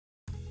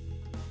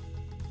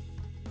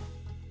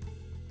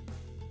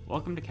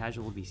Welcome to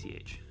Casual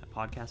BCH, a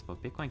podcast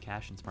about Bitcoin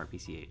Cash and Smart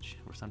BCH,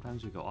 where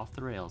sometimes we go off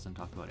the rails and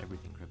talk about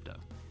everything crypto.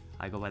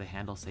 I go by the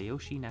handle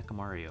Sayoshi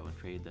Nakamario and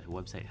created the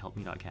website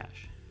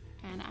helpme.cash.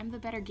 And I'm the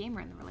better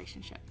gamer in the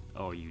relationship.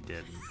 Oh, you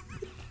did.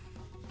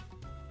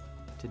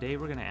 Today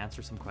we're going to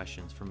answer some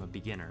questions from a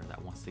beginner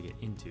that wants to get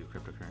into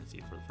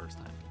cryptocurrency for the first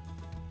time.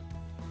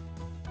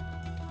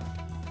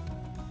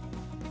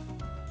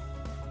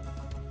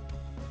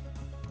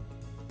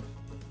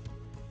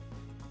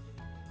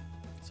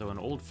 So an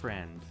old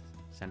friend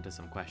sent us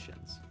some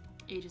questions.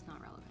 Age is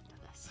not relevant to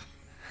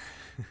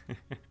this.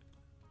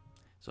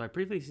 So I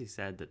previously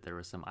said that there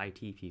were some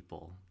IT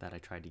people that I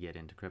tried to get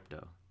into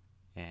crypto,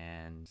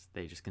 and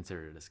they just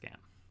considered it a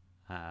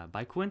scam.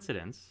 By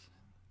coincidence,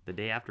 the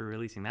day after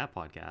releasing that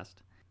podcast,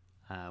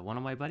 one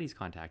of my buddies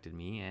contacted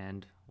me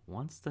and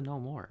wants to know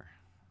more.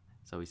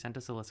 So he sent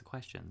us a list of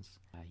questions.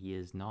 He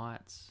is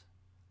not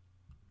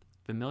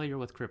familiar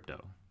with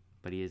crypto,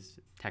 but he is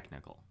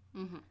technical.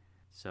 Mm-hmm.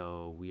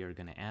 So we are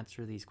going to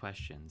answer these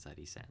questions that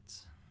he sent.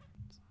 So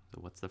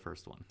what's the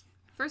first one?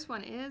 First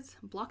one is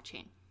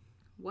blockchain.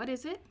 What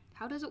is it?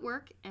 How does it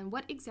work? And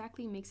what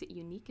exactly makes it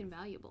unique and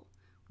valuable?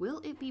 Will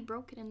it be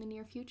broken in the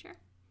near future?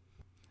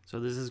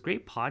 So there's this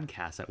great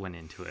podcast that went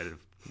into it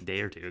a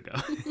day or two ago.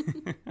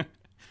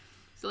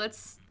 So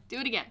let's do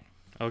it again.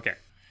 Okay.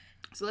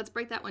 So let's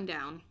break that one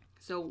down.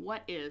 So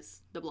what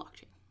is the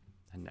blockchain?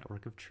 A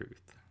network of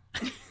truth.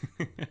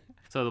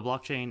 So the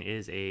blockchain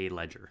is a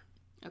ledger.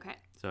 Okay.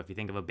 So if you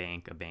think of a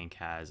bank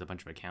has a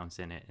bunch of accounts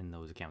in it, and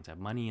those accounts have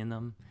money in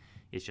them.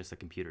 It's just a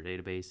computer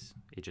database.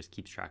 It just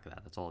keeps track of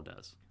that. That's all it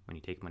does. When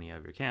you take money out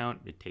of your account,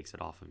 it takes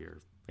it off of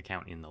your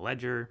account in the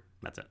ledger.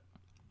 That's it.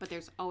 But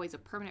there's always a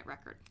permanent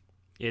record.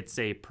 It's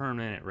a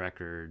permanent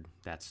record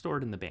that's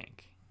stored in the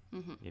bank.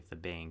 Mm-hmm. If the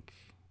bank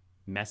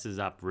messes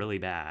up really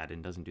bad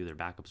and doesn't do their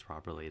backups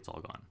properly, it's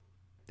all gone.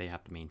 They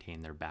have to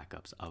maintain their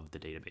backups of the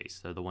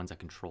database. They're the ones that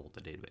control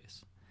the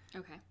database.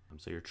 Okay.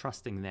 So you're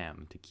trusting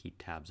them to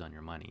keep tabs on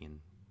your money and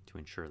to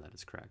ensure that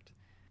it's correct.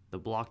 The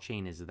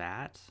blockchain is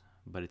that,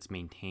 but it's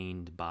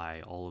maintained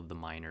by all of the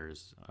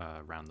miners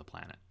around the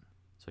planet.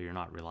 So you're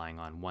not relying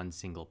on one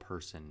single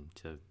person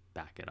to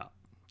back it up,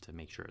 to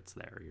make sure it's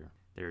there.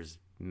 There's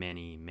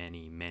many,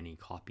 many, many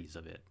copies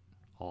of it,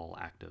 all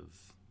active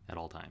at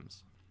all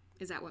times.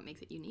 Is that what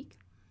makes it unique?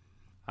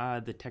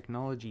 The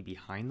technology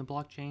behind the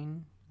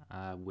blockchain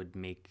would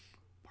make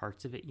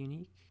parts of it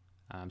unique.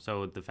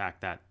 So the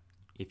fact that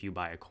if you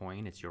buy a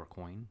coin, it's your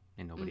coin,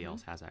 and nobody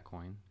else has that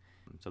coin.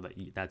 So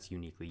that's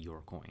uniquely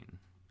your coin.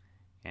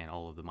 And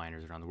all of the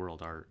miners around the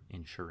world are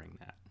ensuring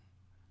that.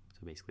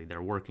 So basically,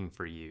 they're working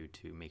for you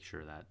to make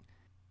sure that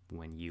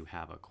when you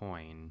have a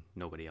coin,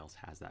 nobody else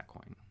has that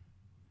coin.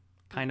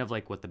 Kind of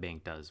like what the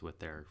bank does with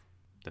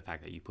the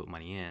fact that you put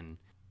money in,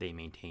 they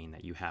maintain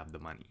that you have the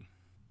money.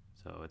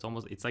 So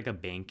it's like a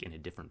bank in a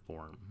different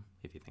form,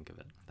 if you think of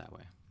it that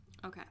way.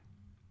 Okay.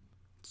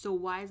 So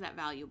why is that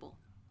valuable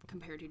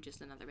compared to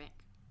just another bank?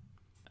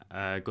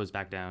 It goes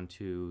back down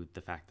to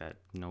the fact that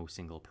no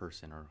single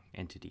person or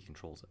entity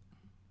controls it.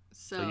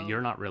 So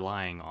you're not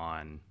relying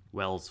on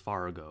Wells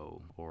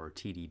Fargo or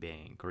TD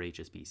Bank or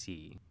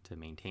HSBC to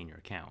maintain your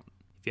account.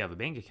 If you have a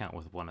bank account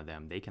with one of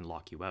them, they can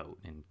lock you out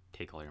and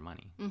take all your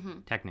money. Mm-hmm.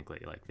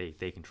 Technically, like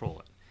they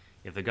control it.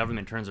 If the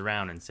government turns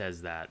around and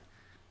says that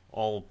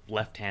all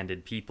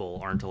left-handed people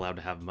aren't allowed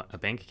to have a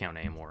bank account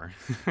anymore,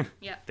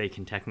 yeah, they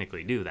can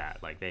technically do that.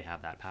 Like they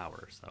have that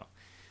power. So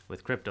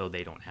with crypto,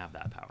 they don't have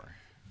that power.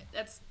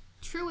 That's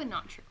true and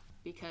not true,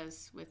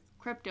 because with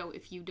crypto,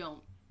 if you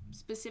don't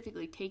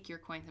specifically take your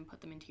coins and put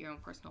them into your own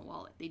personal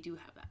wallet, they do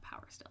have that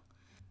power still.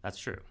 That's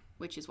true.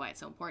 Which is why it's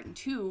so important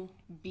to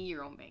be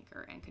your own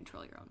banker and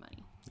control your own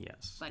money.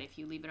 Yes. But if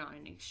you leave it on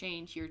an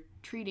exchange, you're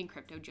treating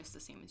crypto just the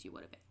same as you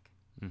would a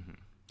bank.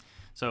 Mm-hmm.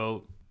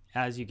 So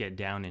as you get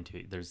down into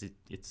it,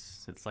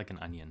 it's like an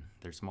onion.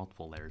 There's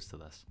multiple layers to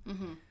this.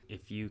 Mm-hmm.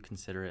 If you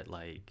consider it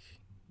like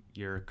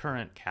your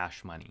current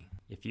cash money,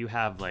 if you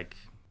have like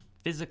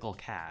physical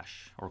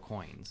cash or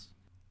coins,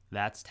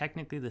 that's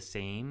technically the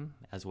same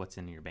as what's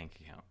in your bank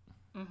account.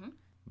 Mm-hmm.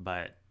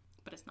 But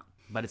it's not.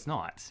 But it's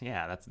not.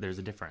 Yeah, there's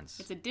a difference.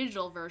 It's a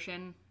digital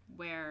version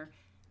where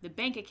the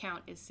bank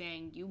account is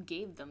saying you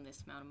gave them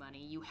this amount of money,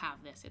 you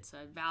have this. It's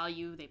a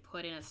value they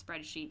put in a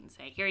spreadsheet and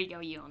say, here you go,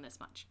 you own this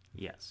much.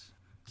 Yes.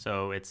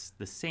 So it's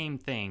the same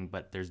thing,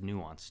 but there's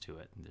nuance to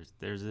it.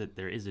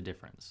 There is a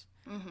difference.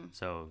 Mm-hmm.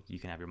 So you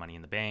can have your money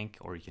in the bank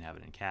or you can have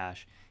it in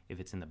cash. If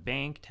it's in the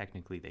bank,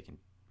 technically they can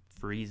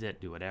freeze it,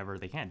 do whatever.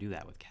 They can't do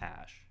that with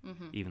cash,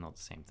 even though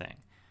it's the same thing.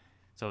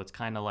 So it's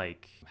kind of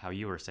like how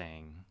you were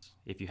saying,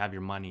 if you have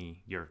your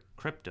money, your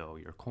crypto,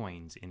 your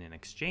coins in an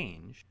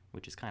exchange,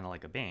 which is kind of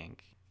like a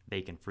bank,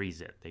 they can freeze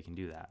it. They can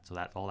do that. So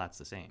that's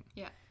the same.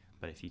 Yeah.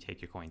 But if you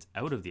take your coins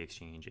out of the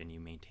exchange and you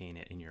maintain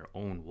it in your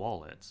own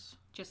wallets,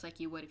 just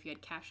like you would if you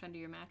had cash under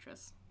your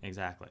mattress.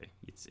 Exactly.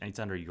 It's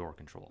under your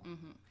control.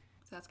 Mm-hmm.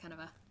 So that's kind of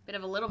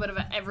a little bit of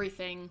an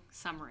everything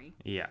summary.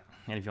 Yeah.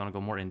 And if you want to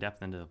go more in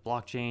depth into the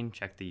blockchain,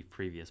 check the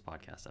previous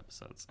podcast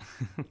episodes.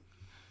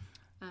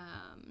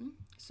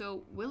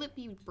 So will it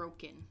be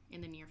broken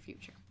in the near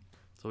future?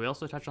 So we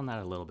also touched on that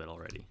a little bit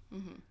already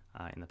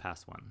in the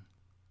past one.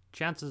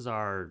 Chances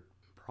are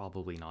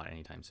probably not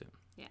anytime soon.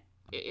 Yeah.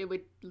 It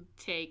would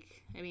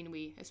take, I mean,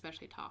 we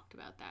especially talked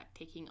about that,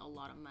 taking a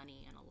lot of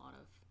money and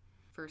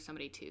for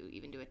somebody to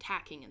even do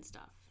attacking and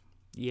stuff.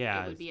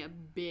 Yeah. It would be a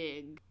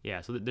big...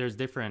 Yeah, so there's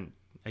different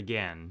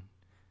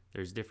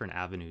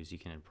avenues you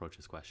can approach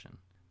this question.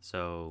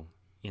 So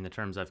in the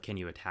terms of, can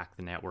you attack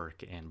the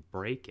network and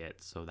break it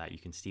so that you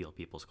can steal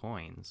people's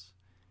coins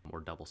or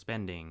double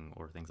spending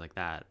or things like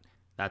that?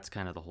 That's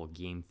kind of the whole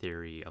game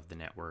theory of the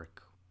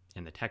network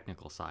and the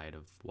technical side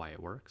of why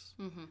it works.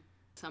 Mm-hmm.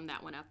 Sum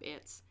that one up.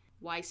 It's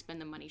why spend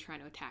the money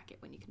trying to attack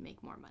it when you can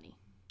make more money?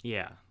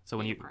 Yeah. So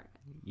when you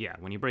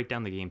break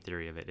down the game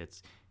theory of it,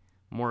 it's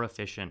more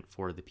efficient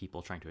for the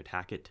people trying to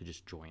attack it to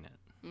just join it.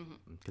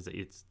 Because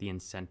it's the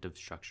incentive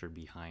structure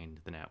behind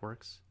the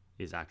networks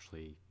is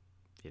actually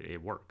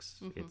it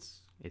works.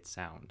 It's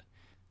sound.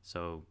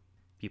 So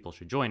people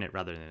should join it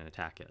rather than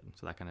attack it.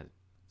 So that kind of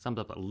sums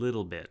up a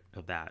little bit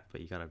of that, but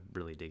you got to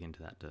really dig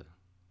into that to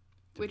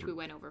which we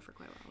went over for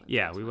quite a while.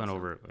 Yeah, we went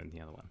over it in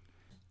the other one.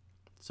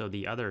 So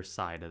the other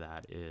side of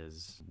that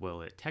is,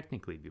 will it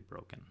technically be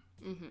broken?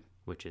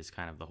 Which is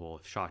kind of the whole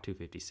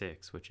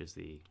SHA-256, which is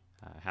the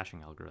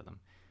hashing algorithm.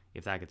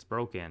 If that gets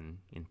broken,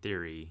 in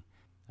theory,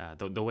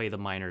 the way the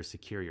miners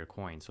secure your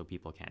coins so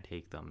people can't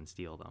take them and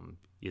steal them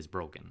is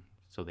broken.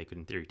 So they could,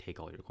 in theory, take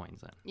all your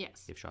coins then.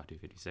 Yes. If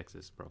SHA-256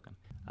 is broken.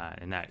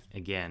 And that,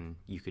 again,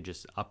 you could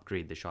just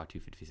upgrade the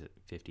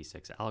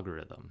SHA-256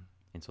 algorithm,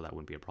 and so that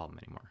wouldn't be a problem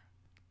anymore.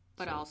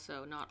 But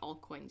also, not all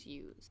coins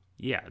used.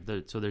 Yeah,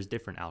 so there's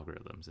different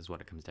algorithms is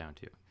what it comes down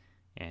to.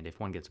 And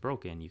if one gets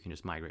broken, you can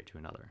just migrate to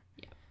another.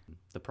 Yeah.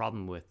 The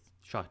problem with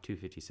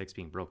SHA-256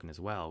 being broken as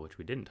well, which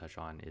we didn't touch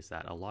on, is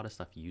that a lot of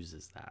stuff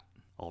uses that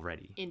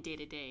already. In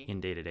day-to-day.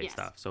 Yes.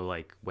 Stuff. So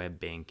like web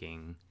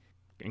banking,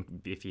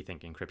 if you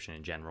think encryption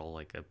in general,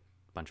 like a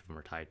bunch of them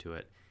are tied to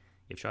it.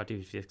 If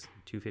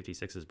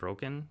SHA-256 is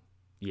broken,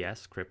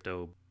 yes,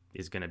 crypto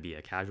is going to be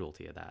a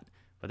casualty of that.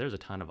 But there's a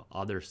ton of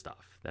other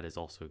stuff that is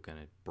also going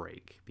to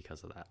break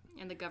because of that.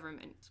 And the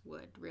governments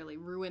would really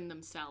ruin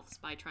themselves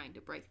by trying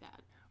to break that.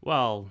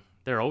 Well,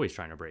 they're always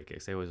trying to break it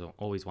because they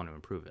always want to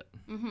improve it.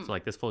 So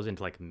like this flows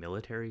into like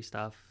military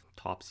stuff,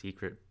 top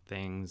secret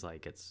things.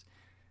 Like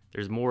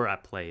there's more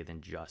at play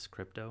than just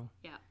crypto.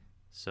 Yeah.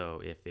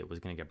 So if it was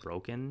going to get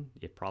broken,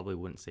 it probably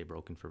wouldn't stay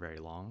broken for very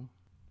long.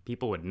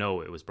 People would know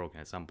it was broken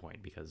at some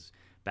point because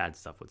bad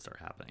stuff would start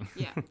happening.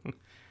 Yeah.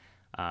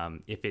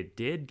 If it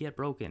did get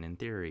broken, in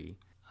theory,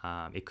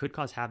 it could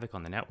cause havoc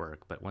on the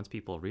network. But once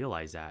people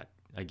realize that,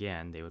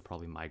 again, they would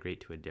probably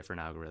migrate to a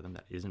different algorithm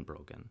that isn't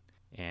broken,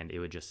 and it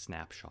would just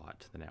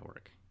snapshot the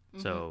network.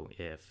 So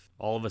if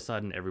all of a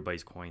sudden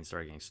everybody's coins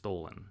started getting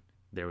stolen,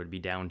 there would be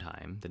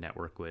downtime. The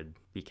network would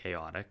be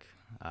chaotic.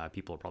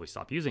 People would probably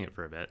stop using it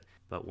for a bit.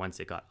 But once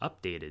it got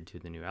updated to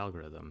the new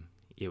algorithm,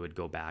 it would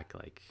go back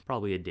like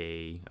probably a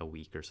day, a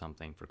week or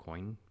something for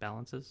coin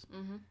balances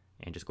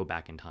and just go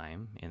back in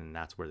time. And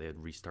that's where they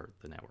would restart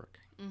the network.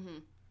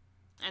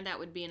 And that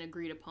would be an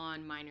agreed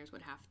upon. Miners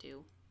would have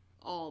to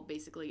all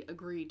basically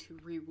agree to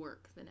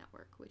rework the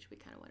network, which we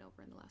kind of went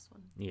over in the last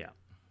one. Yeah.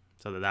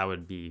 So that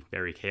would be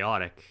very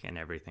chaotic and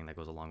everything that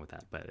goes along with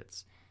that.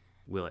 But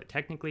will it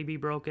technically be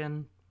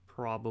broken?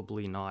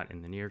 Probably not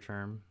in the near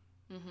term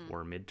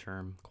or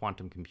midterm.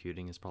 Quantum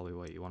computing is probably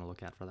what you want to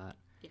look at for that.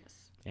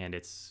 Yes. And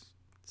it's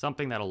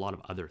something that a lot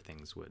of other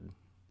things would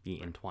be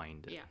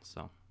entwined in. Yeah.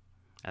 So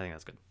I think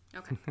that's good.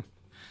 Okay.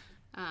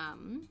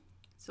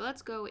 So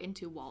let's go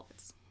into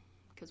wallets,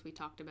 because we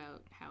talked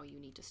about how you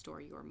need to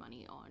store your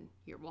money on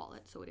your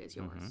wallet, so it is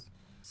yours.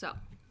 So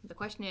the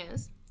question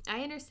is,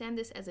 I understand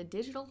this as a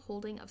digital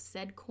holding of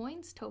said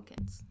coins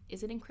tokens.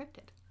 Is it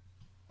encrypted?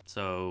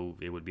 So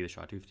it would be the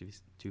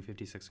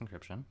SHA-256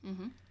 encryption.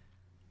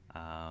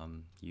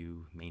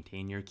 You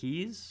maintain your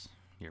keys,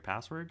 your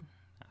password.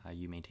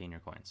 You maintain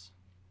your coins.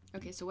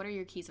 Okay, so what are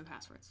your keys and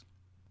passwords?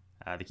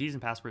 The keys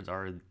and passwords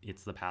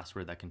it's the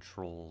password that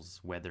controls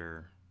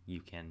whether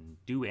you can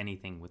do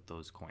anything with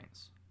those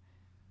coins.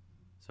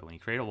 So when you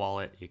create a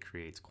wallet, it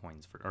creates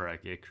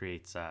it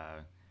creates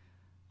a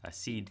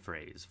seed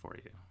phrase for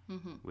you,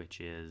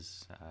 which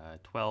is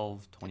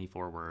 12,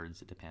 24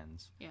 words. It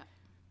depends. Yeah.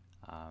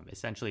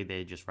 Essentially,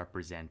 they just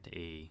represent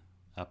a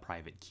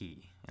private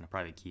key, and a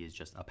private key is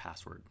just a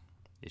password.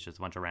 It's just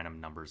a bunch of random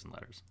numbers and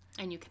letters.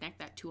 And you connect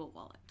that to a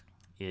wallet.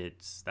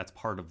 That's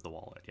part of the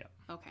wallet, yeah.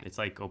 Okay. It's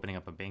like opening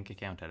up a bank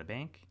account at a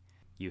bank.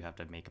 You have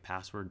to make a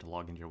password to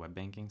log into your web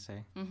banking,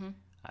 say.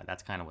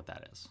 That's kind of what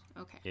that is.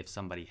 Okay. If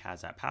somebody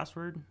has that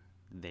password,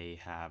 they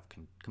have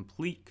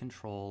complete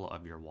control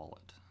of your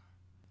wallet.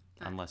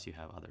 Unless you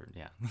have other,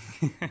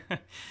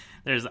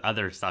 There's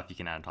other stuff you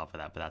can add on top of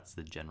that, but that's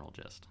the general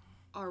gist.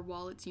 Are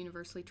wallets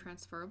universally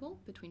transferable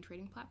between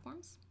trading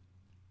platforms?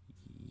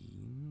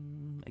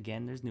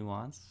 Again, there's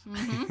nuance.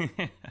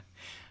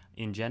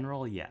 In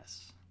general,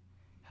 yes.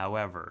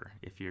 However,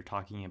 if you're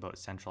talking about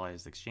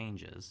centralized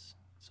exchanges,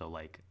 so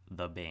like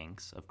the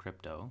banks of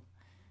crypto,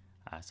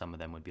 some of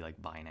them would be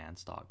like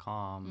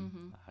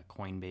Binance.com,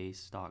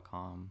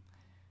 Coinbase.com.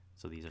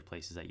 So these are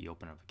places that you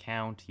open an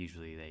account.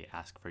 Usually they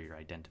ask for your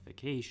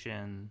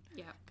identification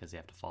because they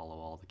have to follow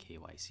all the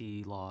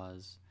KYC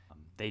laws.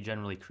 They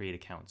generally create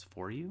accounts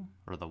for you,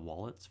 or the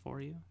wallets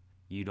for you.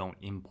 You don't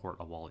import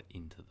a wallet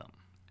into them.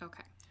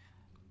 Okay.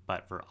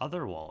 But for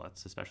other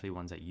wallets, especially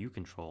ones that you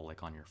control,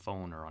 like on your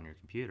phone or on your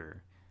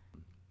computer,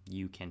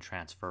 you can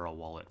transfer a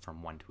wallet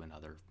from one to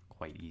another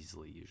quite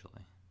easily,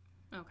 usually.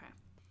 Okay.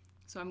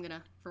 So I'm going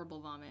to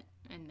verbal vomit,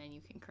 and then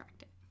you can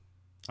correct it.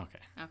 Okay.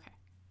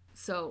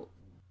 So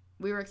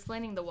we were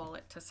explaining the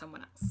wallet to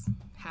someone else,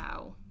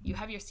 how you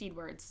have your seed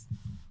words,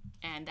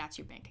 and that's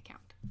your bank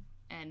account.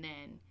 And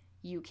then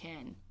you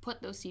can put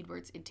those seed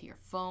words into your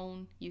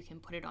phone. You can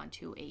put it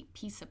onto a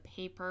piece of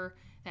paper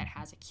that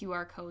has a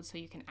QR code so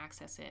you can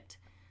access it.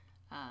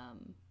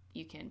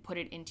 You can put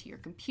it into your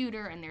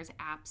computer, and there's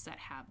apps that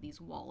have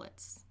these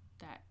wallets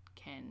that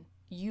can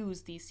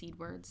use these seed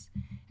words.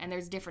 And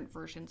there's different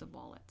versions of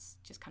wallets,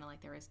 just kind of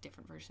like there is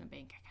different versions of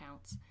bank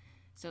accounts.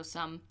 So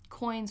some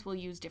coins will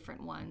use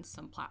different ones,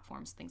 some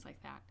platforms, things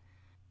like that.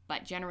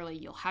 But generally,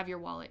 you'll have your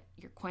wallet,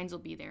 your coins will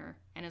be there,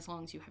 and as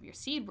long as you have your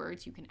seed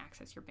words, you can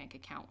access your bank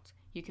account.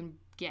 You can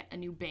get a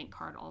new bank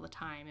card all the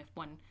time if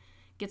one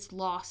gets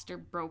lost or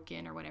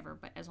broken or whatever,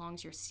 but as long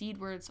as your seed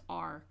words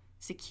are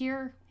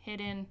secure,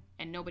 hidden,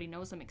 and nobody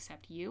knows them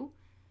except you,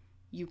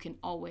 you can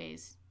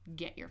always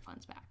get your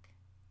funds back.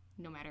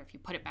 No matter if you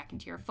put it back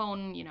into your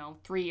phone,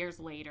 3 years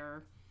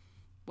later,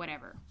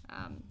 whatever.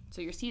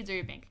 So your seeds are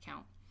your bank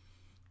account.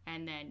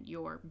 And then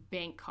your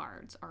bank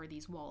cards are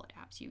these wallet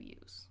apps you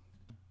use.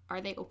 Are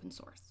they open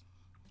source?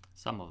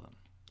 Some of them.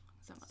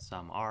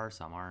 Some are,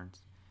 some aren't.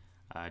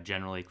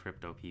 Generally,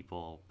 crypto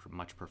people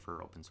much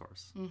prefer open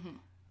source. Mm-hmm.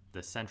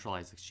 The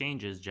centralized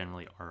exchanges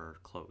generally are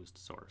closed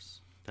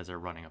source because they're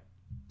running a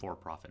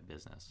for-profit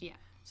business. Yeah.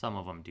 Some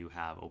of them do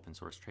have open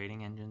source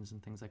trading engines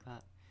and things like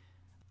that.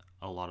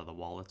 A lot of the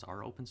wallets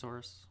are open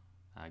source.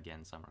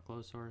 Again, some are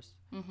closed source.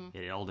 Mm-hmm.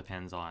 It all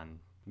depends on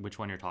which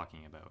one you're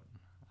talking about.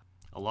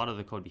 A lot of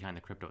the code behind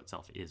the crypto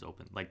itself is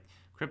open. Like,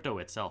 crypto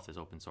itself is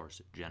open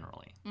source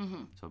generally.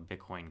 Mm-hmm. So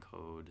Bitcoin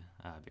code,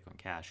 Bitcoin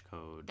Cash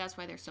code. That's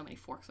why there's so many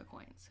forks of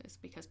coins. It's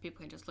because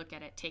people can just look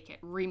at it, take it,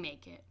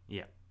 remake it.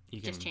 Yeah.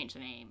 You can just change the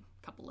name,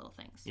 a couple little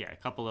things. Yeah, a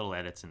couple little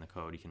edits in the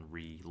code. You can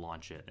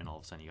relaunch it, and all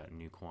of a sudden you got a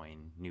new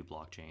coin, new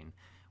blockchain.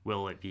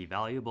 Will it be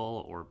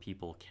valuable, or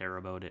people care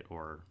about it,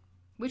 or...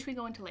 Which we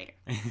go into later.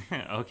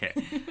 Okay.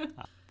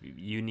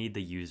 You need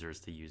the users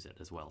to use it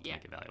as well to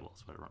make it valuable.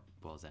 That's what it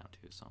boils down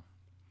to, so...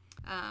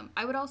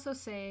 I would also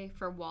say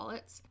for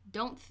wallets,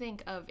 don't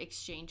think of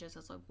exchanges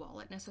as a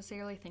wallet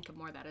necessarily. Think of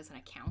more of that as an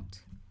account.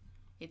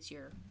 It's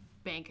your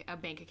a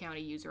bank account, a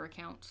user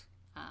account,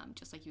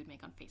 just like you would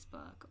make on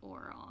Facebook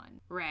or on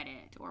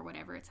Reddit or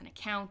whatever. It's an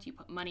account. You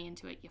put money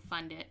into it. You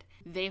fund it.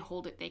 They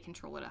hold it. They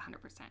control it 100%.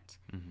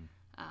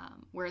 Mm-hmm.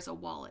 Whereas a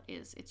wallet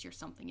it's your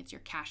something. It's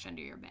your cash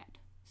under your bed.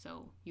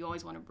 So you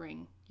always want to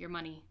bring your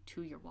money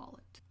to your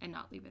wallet and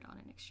not leave it on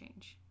an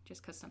exchange.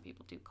 Just because some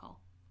people do call,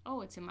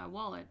 oh, it's in my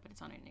wallet, but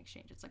it's on an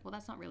exchange. It's like, well,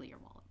 that's not really your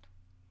wallet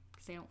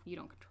because you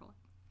don't control it.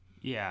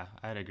 Yeah,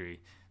 I'd agree.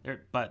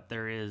 But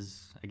there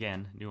is,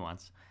 again,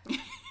 nuance.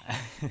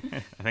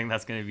 I think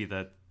that's going to be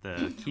the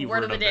key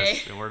word of the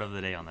day. The word of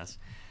the day on this.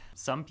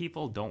 Some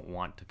people don't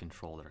want to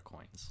control their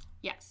coins.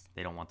 Yes.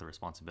 They don't want the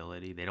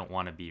responsibility. They don't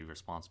want to be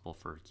responsible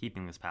for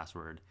keeping this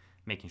password,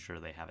 making sure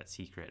they have it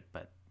secret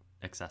but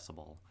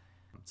accessible.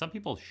 Some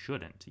people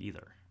shouldn't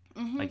either.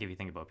 Mm-hmm. Like if you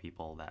think about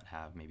people that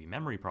have maybe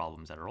memory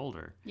problems that are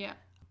older,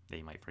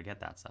 they might forget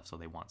that stuff, so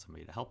they want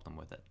somebody to help them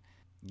with it.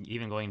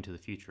 Even going into the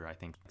future, I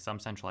think some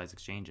centralized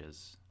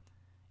exchanges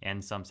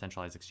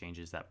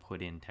that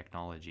put in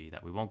technology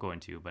that we won't go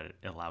into, but it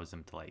allows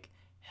them to like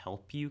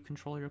help you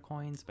control your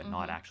coins, but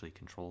not actually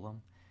control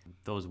them.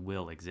 Those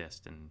will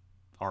exist and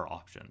are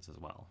options as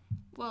well.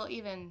 Well,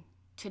 even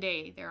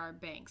today, there are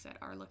banks that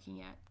are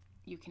looking at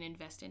you can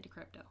invest into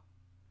crypto.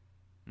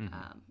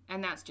 Mm-hmm.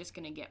 And that's just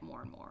going to get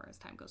more and more as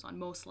time goes on,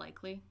 most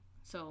likely.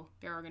 So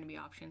there are going to be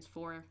options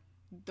for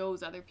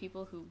those other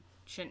people who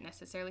shouldn't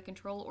necessarily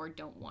control or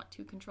don't want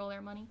to control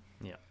their money.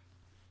 Yeah.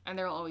 And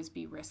there will always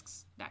be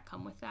risks that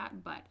come with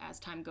that. But as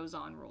time goes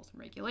on, rules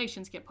and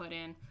regulations get put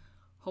in.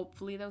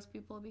 Hopefully those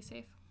people will be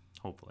safe.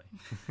 Hopefully.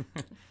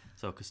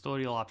 So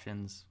custodial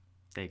options,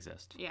 they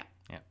exist. Yeah.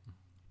 Yeah.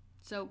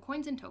 So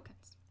coins and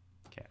tokens.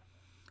 Okay.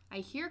 I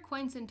hear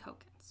coins and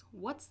tokens.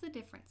 What's the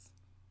difference?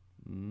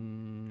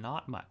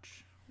 Not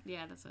much.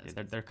 Yeah, that's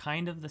it. They're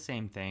kind of the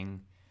same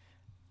thing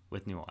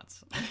with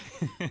nuance.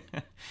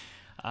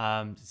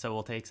 So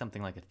we'll take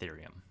something like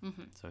Ethereum.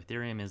 Mm-hmm. So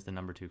Ethereum is the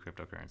number 2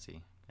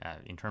 cryptocurrency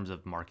in terms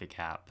of market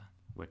cap,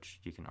 which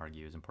you can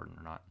argue is important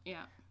or not.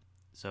 Yeah.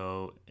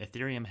 So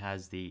Ethereum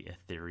has the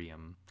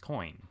Ethereum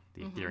coin,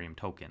 the Ethereum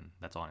token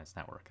that's on its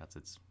network. That's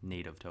its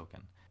native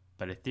token.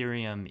 But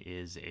Ethereum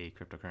is a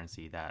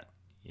cryptocurrency that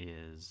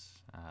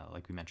is,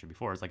 like we mentioned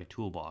before, it's like a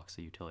toolbox,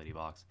 a utility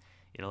box.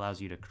 It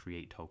allows you to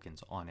create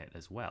tokens on it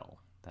as well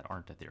that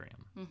aren't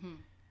Ethereum. Mm-hmm.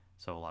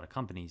 So a lot of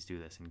companies do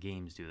this and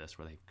games do this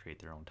where they create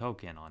their own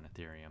token on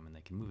Ethereum and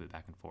they can move it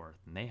back and forth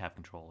and they have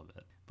control of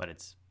it. But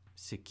it's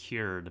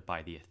secured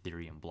by the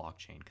Ethereum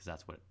blockchain because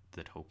that's what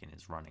the token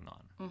is running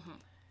on. Mm-hmm.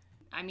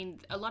 I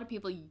mean, a lot of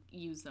people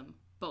use them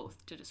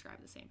both to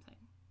describe the same thing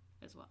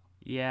as well.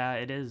 Yeah,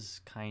 it is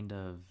kind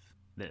of...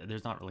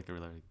 There's not like a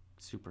really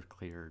super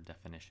clear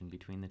definition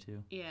between the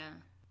two. Yeah,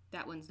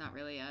 that one's not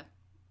really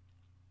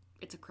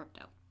it's a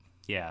crypto.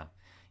 Yeah.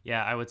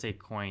 Yeah, I would say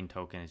coin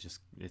token is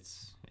just...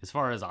 It's as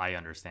far as I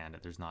understand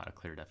it, there's not a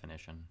clear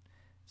definition.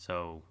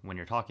 So when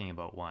you're talking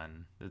about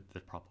one,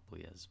 there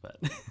probably is, but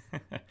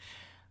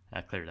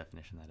a clear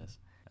definition, that is.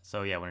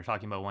 So yeah, when you're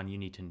talking about one, you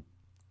need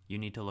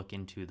to look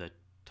into the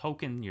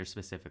token you're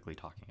specifically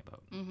talking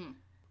about. Mm-hmm.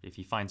 If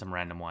you find some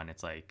random one,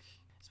 it's like,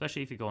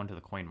 especially if you go into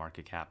the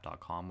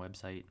coinmarketcap.com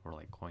website or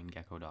like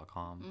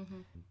coingecko.com,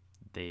 Mm-hmm.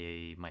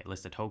 they might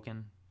list a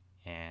token,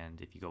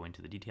 and if you go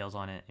into the details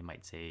on it, it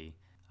might say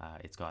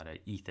it's got an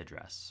ETH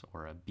address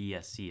or a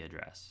BSC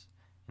address.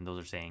 And those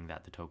are saying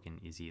that the token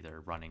is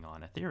either running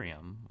on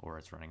Ethereum or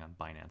it's running on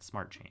Binance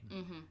Smart Chain.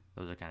 Mm-hmm.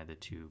 Those are kind of the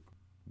two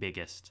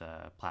biggest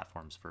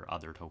platforms for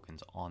other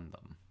tokens on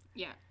them.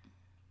 Yeah.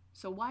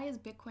 So why is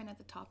Bitcoin at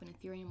the top and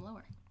Ethereum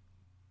lower?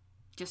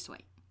 Just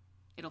wait.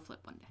 It'll flip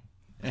one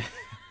day.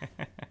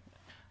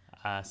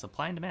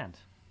 Supply and demand,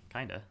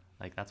 kind of.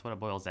 Like, that's what it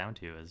boils down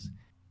to is...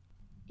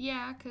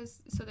 Yeah,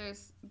 because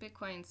there's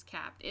Bitcoin's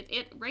capped.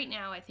 It right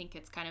now, I think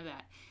it's kind of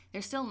that.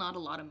 There's still not a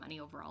lot of money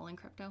overall in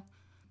crypto.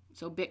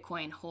 So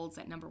Bitcoin holds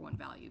that number one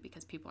value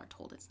because people are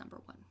told it's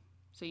number one.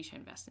 So you should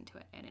invest into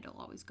it and it'll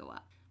always go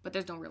up. But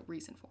there's no real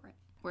reason for it.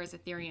 Whereas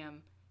Ethereum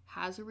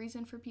has a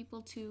reason for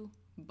people to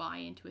buy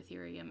into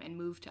Ethereum and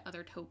move to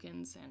other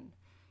tokens and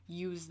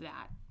use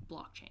that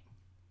blockchain.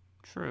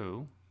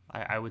 True.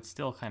 I would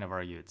still kind of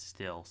argue it's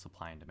still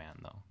supply and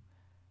demand, though.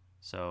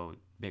 So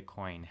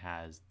Bitcoin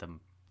has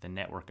the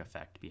network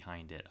effect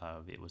behind it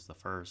of it was the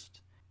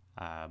first.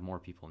 More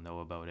people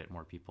know about it.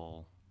 More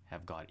people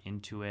have got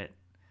into it.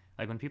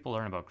 Like when people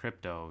learn about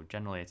crypto,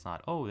 generally it's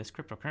not, oh, this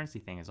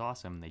cryptocurrency thing is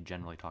awesome. They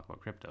generally talk about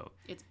crypto.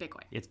 It's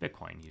Bitcoin. It's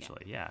Bitcoin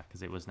usually, yeah,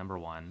 because it was number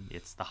one.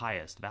 It's the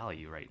highest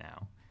value right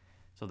now.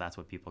 So that's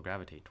what people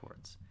gravitate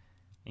towards,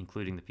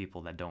 including the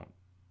people that don't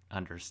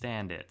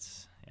understand it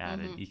at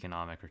an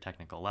economic or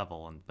technical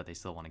level, but they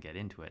still want to get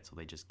into it. So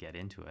they just get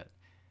into it,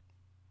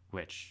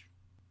 which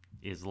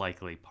is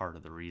likely part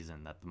of the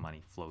reason that the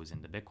money flows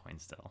into Bitcoin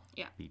still,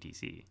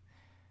 BTC.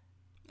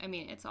 I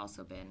mean, it's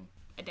also been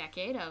a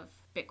decade of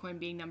Bitcoin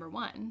being number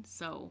one.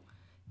 So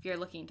if you're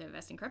looking to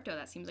invest in crypto,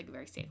 that seems like a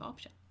very safe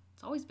option.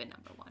 It's always been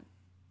number one.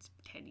 It's,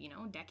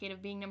 a decade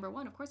of being number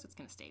one. Of course it's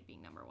going to stay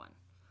being number one.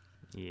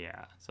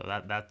 Yeah. So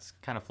that's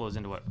kind of flows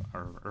into what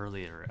our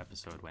earlier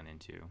episode went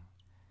into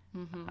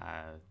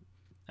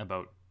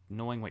about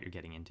knowing what you're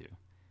getting into.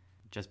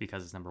 Just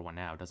because it's number one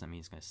now doesn't mean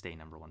it's going to stay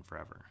number one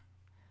forever.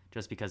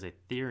 Just because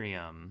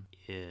Ethereum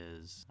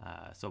is...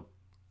 so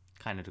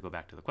kind of to go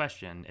back to the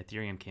question,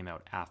 Ethereum came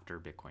out after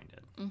Bitcoin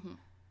did. Mm-hmm.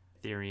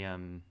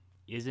 Ethereum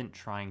isn't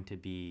trying to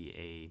be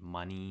a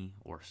money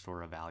or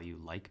store of value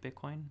like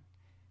Bitcoin.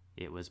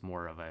 It was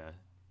more of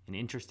an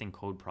interesting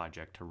code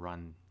project to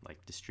run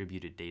like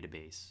distributed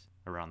database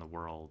around the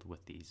world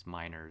with these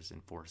miners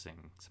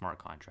enforcing smart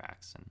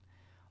contracts and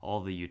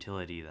all the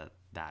utility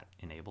that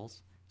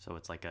enables. So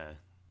it's like a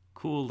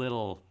cool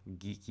little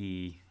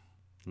geeky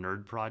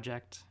nerd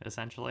project,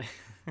 essentially.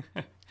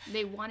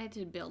 They wanted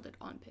to build it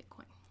on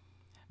Bitcoin.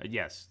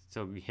 Yes.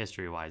 So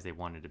history-wise, they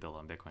wanted to build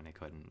on Bitcoin. They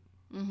couldn't.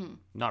 Mm-hmm.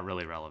 Not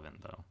really relevant,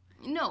 though.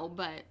 No,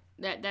 but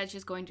that's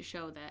just going to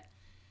show that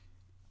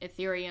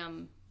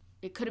Ethereum,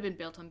 it could have been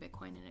built on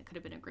Bitcoin and it could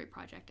have been a great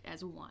project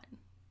as one.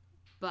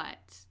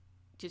 But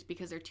just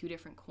because they're two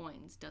different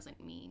coins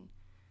doesn't mean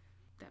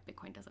that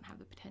Bitcoin doesn't have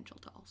the potential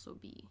to also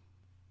be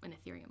an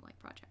Ethereum-like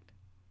project.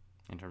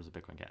 In terms of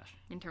Bitcoin Cash.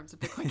 In terms of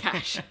Bitcoin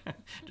Cash.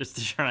 Just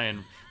to try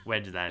and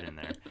wedge that in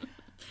there.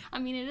 I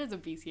mean, it is a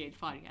BCH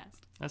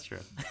podcast. That's true.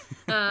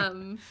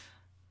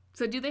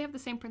 So do they have the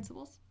same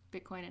principles,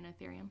 Bitcoin and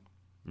Ethereum?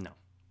 No.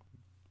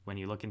 When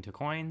you look into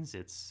coins,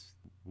 it's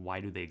why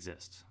do they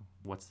exist?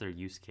 What's their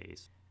use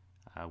case?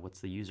 What's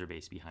the user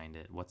base behind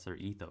it? What's their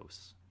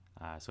ethos?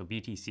 So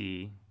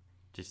BTC,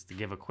 just to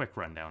give a quick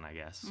rundown, I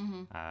guess,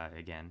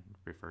 again,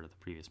 refer to the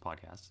previous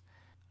podcast.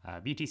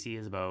 BTC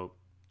is about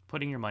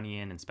putting your money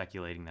in and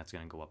speculating that's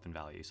going to go up in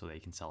value so they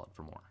can sell it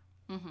for more.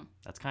 Mm-hmm.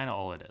 That's kind of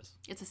all it is.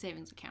 It's a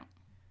savings account.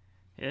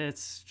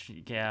 It's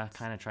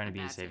kind of trying to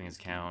be a savings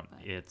account.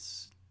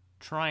 It's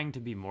trying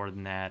to be more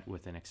than that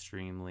with an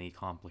extremely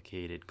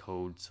complicated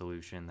code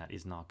solution that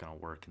is not going to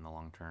work in the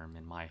long term,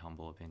 in my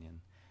humble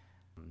opinion.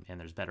 And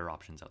there's better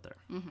options out there.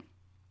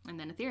 Mm-hmm. And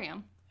then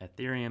Ethereum.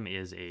 Ethereum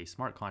is a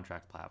smart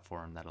contract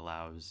platform that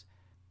allows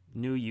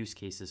new use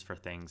cases for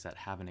things that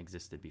haven't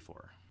existed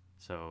before.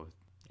 So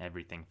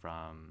everything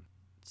from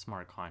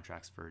smart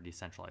contracts for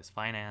decentralized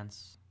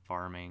finance,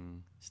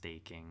 farming,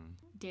 staking,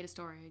 data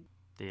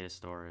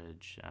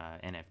storage,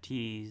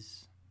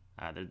 NFTs.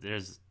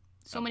 There's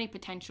so many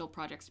potential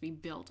projects to be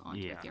built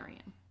onto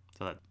Ethereum.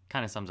 So that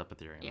kind of sums up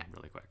Ethereum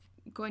really quick.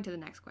 Going to the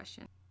next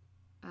question.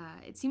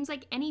 It seems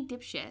like any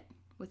dipshit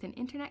with an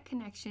internet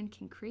connection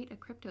can create a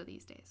crypto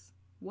these days.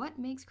 What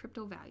makes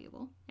crypto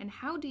valuable? And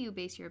how do you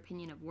base your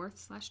opinion of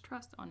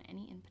worth/trust on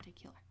any in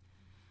particular?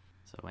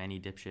 So any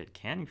dipshit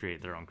can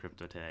create their own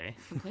crypto today.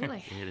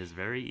 Completely. It is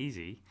very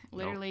easy.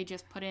 Literally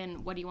just put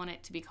in what do you want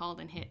it to be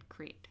called and hit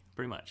create.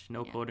 Pretty much.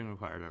 No coding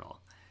required at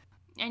all.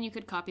 And you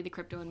could copy the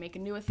crypto and make a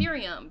new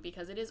Ethereum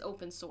because it is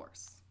open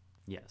source.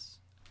 Yes.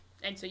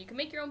 And so you can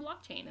make your own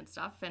blockchain and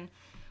stuff. And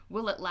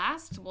will it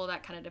last? Well,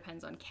 that kind of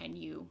depends on, can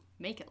you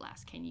make it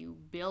last? Can you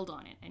build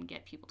on it and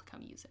get people to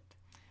come use it?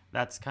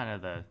 That's kind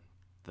of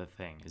the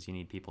thing, is you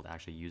need people to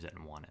actually use it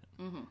and want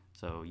it. Mm-hmm.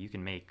 So you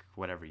can make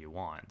whatever you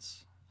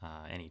want,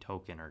 any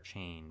token or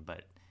chain,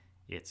 but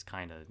it's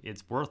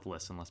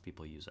worthless unless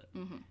people use it.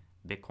 Mm-hmm.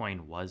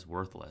 Bitcoin was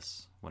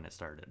worthless when it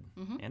started,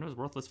 and it was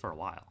worthless for a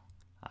while.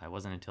 It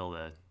wasn't until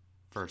the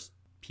first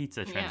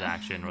pizza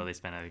transaction where they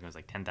spent, I think it was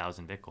like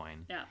 10,000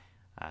 Bitcoin. Yeah.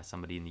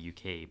 Somebody in the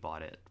UK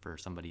bought it for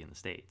somebody in the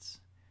States.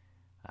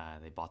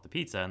 They bought the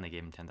pizza and they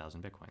gave him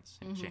 10,000 Bitcoins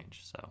in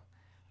exchange.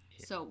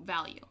 So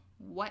value.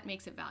 What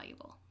makes it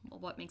valuable?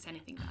 Well, what makes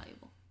anything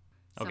valuable?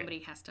 Somebody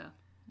has to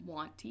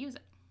want to use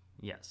it.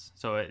 Yes.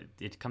 So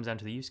it comes down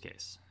to the use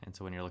case. And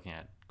so when you're looking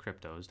at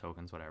cryptos,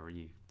 tokens, whatever,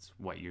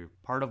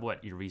 part of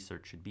what your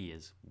research should be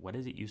is, what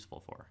is it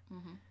useful for?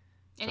 Mm-hmm.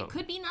 And it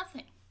could be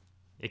nothing.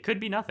 It could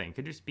be nothing. It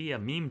could just be a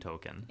meme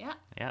token. Yeah.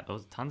 Yeah,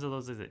 tons of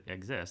those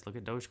exist. Look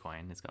at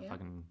Dogecoin. It's got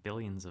fucking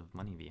billions of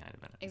money behind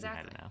it.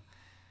 Exactly. Behind it now.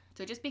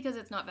 So just because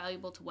it's not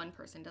valuable to one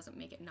person doesn't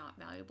make it not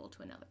valuable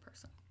to another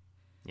person.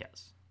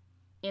 Yes.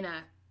 In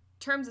a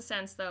terms of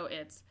sense, though,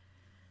 it's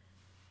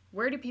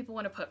where do people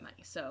want to put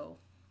money? So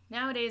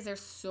nowadays there's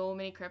so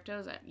many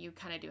cryptos that you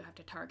kind of do have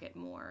to target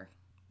more.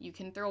 You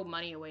can throw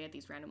money away at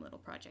these random little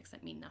projects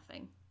that mean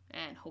nothing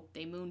and hope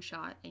they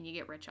moonshot and you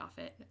get rich off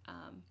it.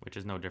 Which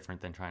is no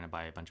different than trying to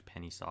buy a bunch of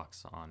penny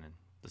stocks on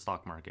the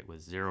stock market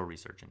with zero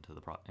research into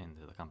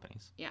the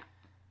companies. Yeah.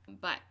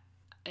 But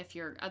if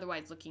you're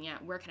otherwise looking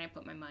at where can I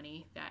put my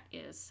money that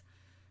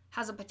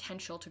has a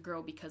potential to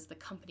grow because the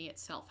company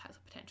itself has a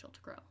potential to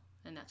grow.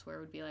 And that's where it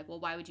would be like, well,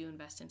 why would you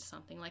invest into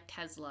something like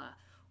Tesla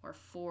or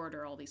Ford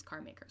or all these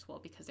car makers? Well,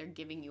 because they're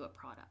giving you a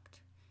product.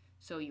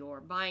 So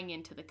you're buying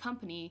into the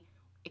company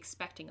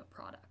expecting a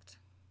product.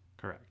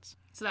 Correct.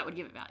 So that would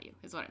give it value,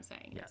 is what I'm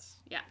saying.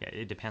 Yes. Yeah.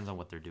 It depends on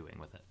what they're doing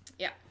with it.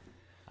 Yeah.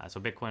 So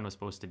Bitcoin was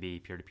supposed to be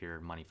peer-to-peer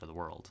money for the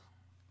world.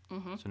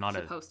 Mm-hmm. So not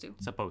supposed to.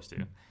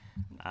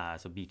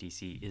 So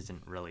BTC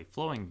isn't really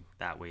flowing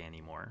that way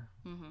anymore,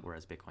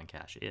 whereas Bitcoin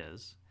Cash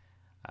is.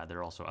 There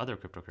are also other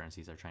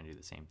cryptocurrencies that are trying to do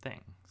the same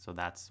thing. So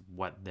that's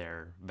what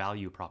their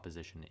value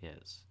proposition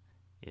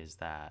is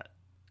that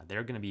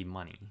they're going to be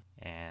money,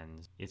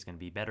 and it's going to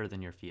be better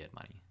than your fiat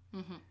money.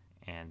 Mm-hmm.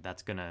 And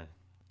that's going to,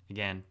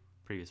 again,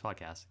 previous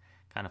podcast,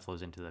 kind of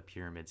flows into the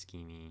pyramid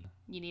scheming.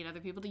 You need other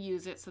people to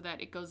use it so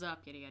that it goes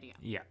up, yada, yada, yada.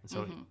 Yeah.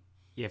 So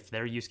if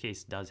their use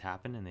case does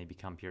happen and they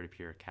become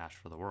peer-to-peer cash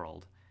for the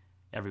world,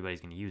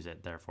 everybody's going to use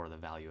it. Therefore, the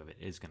value of it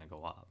is going to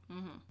go up.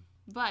 Mm-hmm.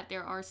 But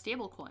there are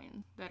stable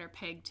coins that are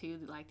pegged to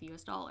like the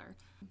US dollar.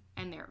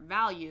 And their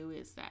value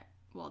is that,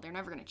 well, they're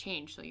never going to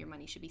change, so your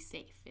money should be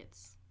safe.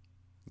 It's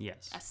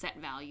a set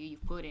value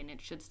you've put in,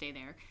 it should stay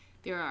there.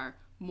 There are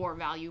more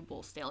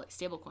valuable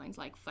stable coins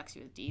like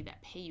FlexUSD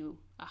that pay you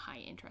a high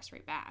interest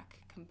rate back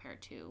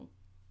compared to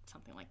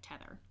something like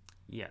Tether.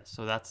 Yes,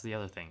 so that's the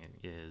other thing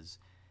is,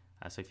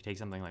 so if you take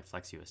something like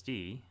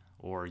FlexUSD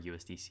or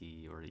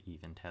USDC or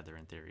even Tether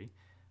in theory,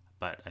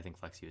 but I think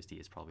FlexUSD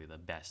is probably the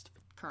best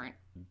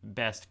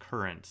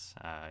current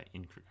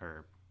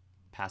or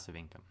passive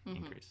income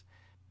increase.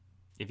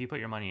 If you put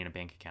your money in a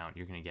bank account,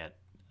 you're going to get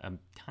a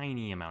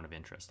tiny amount of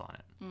interest on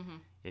it. Mm-hmm.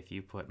 If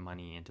you put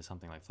money into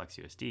something like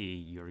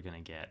FlexUSD, you're going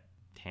to get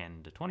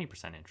 10 to 20%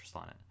 interest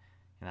on it.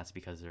 And that's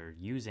because they're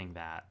using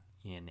that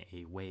in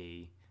a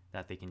way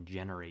that they can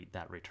generate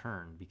that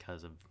return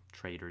because of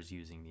traders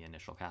using the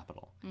initial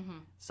capital. Mm-hmm.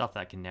 Stuff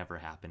that can never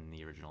happen in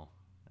the original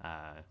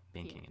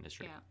banking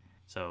industry. Yeah.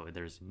 So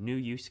there's new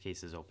use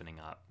cases opening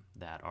up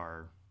that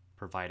are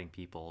providing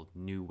people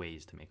new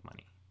ways to make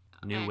money,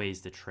 new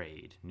ways to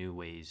trade, new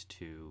ways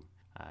to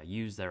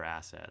use their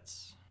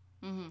assets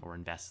or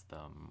invest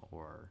them.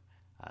 Or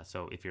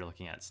so if you're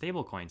looking at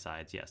stablecoin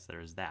sides, yes,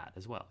 there's that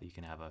as well. You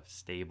can have a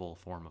stable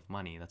form of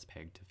money that's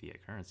pegged to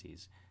fiat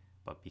currencies.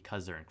 But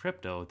because they're in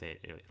crypto,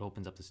 it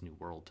opens up this new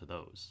world to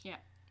those. Yeah,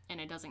 and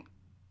it doesn't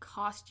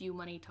cost you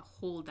money to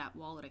hold that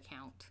wallet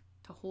account,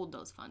 to hold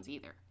those funds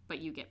either. But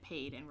you get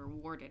paid and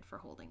rewarded for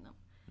holding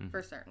them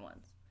for certain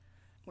ones.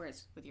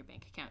 Whereas with your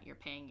bank account, you're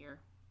paying your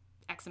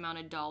X amount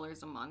of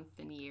dollars a month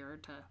and year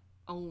to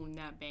own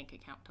that bank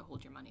account to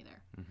hold your money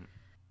there.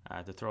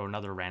 Mm-hmm. To throw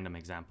another random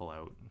example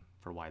out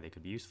for why they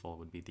could be useful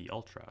would be the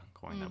Ultra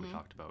coin that we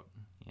talked about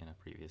in a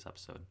previous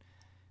episode,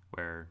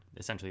 where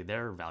essentially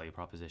their value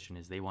proposition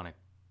is they want to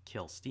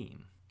kill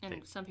Steam.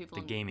 And some people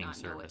the gaming not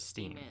service know what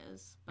Steam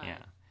is, but yeah.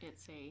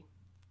 It's a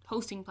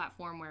hosting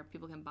platform where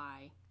people can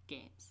buy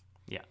games.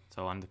 Yeah,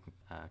 so on the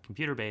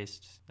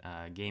computer-based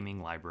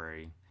gaming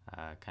library,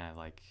 kind of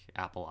like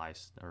Apple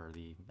or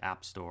the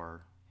App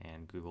Store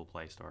and Google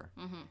Play Store.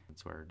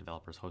 It's where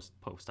developers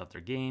post up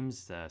their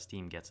games.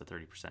 Steam gets a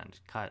 30%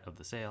 cut of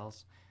the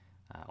sales.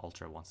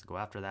 Ultra wants to go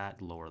after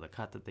that, lower the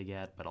cut that they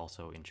get, but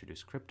also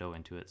introduce crypto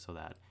into it so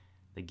that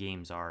the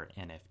games are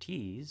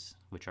NFTs,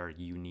 which are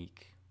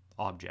unique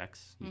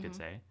objects, you could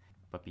say.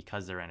 But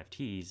because they're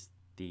NFTs,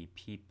 the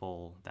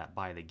people that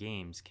buy the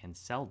games can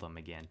sell them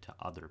again to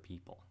other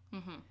people.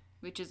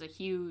 Which is a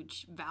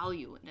huge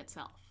value in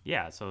itself.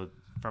 Yeah, so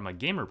from a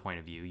gamer point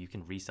of view, you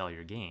can resell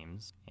your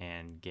games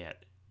and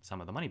get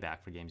some of the money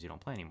back for games you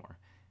don't play anymore.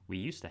 We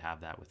used to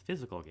have that with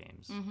physical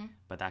games,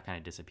 but that kind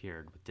of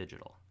disappeared with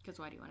digital. Because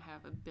why do you want to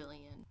have 1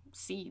 billion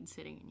seeds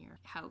sitting in your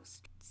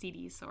house?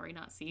 CDs, sorry,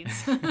 not seeds.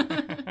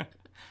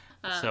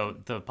 So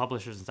the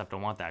publishers and stuff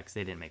don't want that because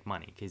they didn't make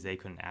money, because they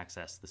couldn't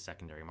access the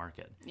secondary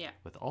market. Yeah.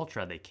 With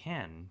Ultra, they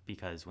can,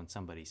 because when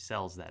somebody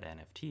sells that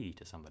NFT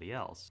to somebody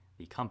else,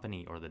 the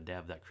company or the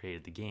dev that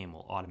created the game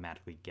will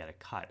automatically get a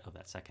cut of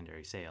that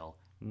secondary sale.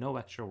 No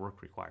extra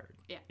work required.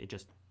 Yeah. It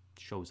just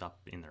shows up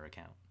in their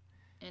account.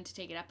 And to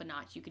take it up a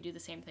notch, you could do the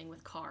same thing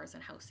with cars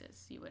and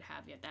houses. You would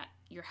have that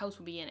your house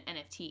would be an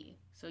NFT,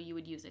 so you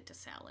would use it to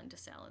sell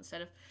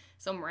instead of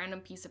some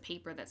random piece of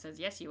paper that says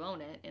yes, you own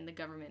it in the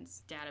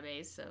government's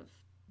database of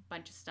a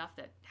bunch of stuff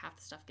that half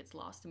the stuff gets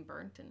lost and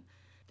burnt, and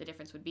the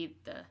difference would be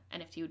the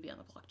NFT would be on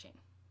the blockchain,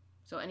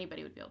 so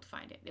anybody would be able to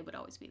find it. It would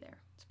always be there.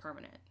 It's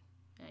permanent,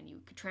 and you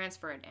could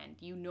transfer it, and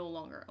you no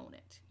longer own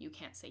it. You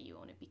can't say you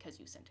own it because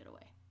you sent it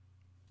away.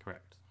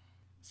 Correct.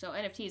 So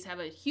NFTs have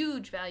a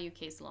huge value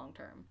case long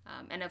term.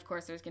 And of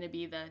course, there's going to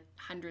be the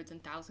hundreds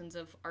and thousands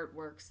of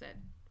artworks that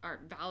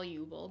aren't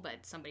valuable,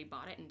 but somebody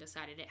bought it and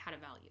decided it had a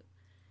value.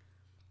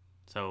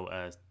 So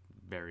a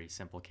very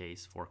simple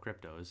case for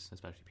cryptos,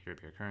 especially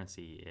peer-to-peer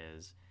currency,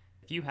 is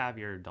if you have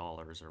your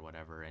dollars or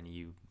whatever and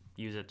you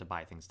use it to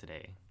buy things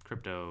today,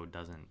 crypto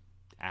doesn't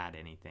add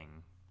anything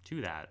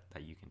to that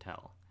you can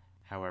tell.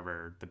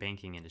 However, the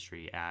banking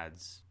industry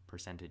adds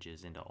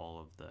percentages into all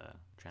of the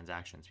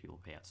transactions people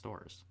pay at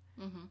stores,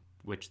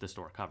 which the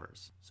store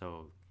covers.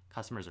 So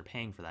customers are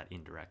paying for that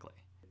indirectly.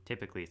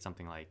 Typically, it's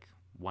something like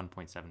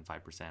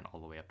 1.75% all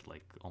the way up to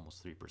like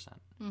almost 3%.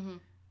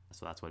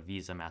 So that's what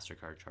Visa,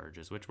 MasterCard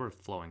charges, which we're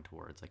flowing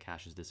towards. Like,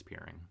 cash is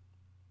disappearing.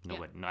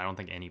 I don't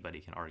think anybody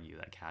can argue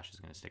that cash is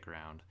going to stick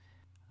around.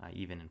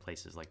 Even in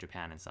places like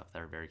Japan and stuff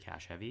that are very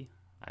cash heavy,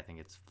 I think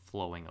it's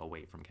flowing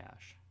away from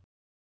cash.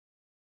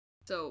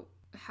 So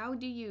how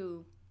do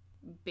you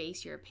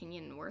base your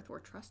opinion and worth or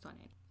trust on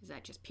it? Is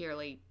that just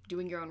purely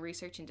doing your own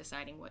research and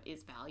deciding what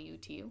is value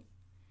to you?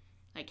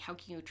 Like, how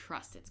can you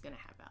trust it's going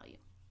to have value?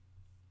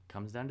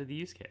 Comes down to the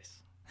use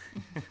case.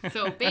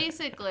 So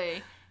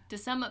basically, to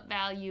sum up,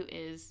 value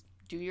is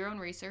do your own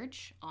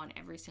research on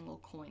every single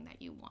coin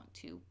that you want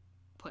to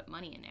put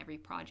money in, every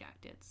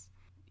project.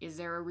 Is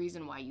there a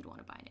reason why you'd want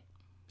to buy it?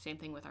 Same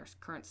thing with our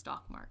current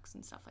stock marks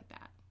and stuff like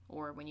that.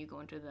 Or when you go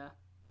into the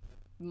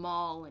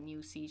mall and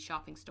you see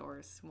shopping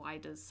stores, why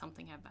does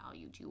something have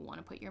value? Do you want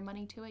to put your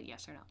money to it?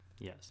 Yes or no?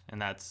 Yes.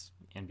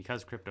 And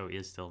because crypto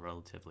is still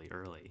relatively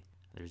early,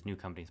 there's new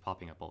companies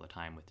popping up all the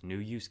time with new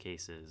use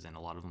cases, and a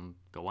lot of them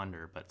go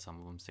under, but some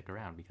of them stick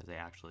around because they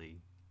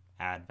actually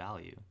add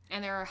value.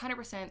 And there are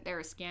 100% there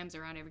are scams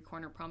around every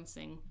corner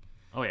promising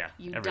you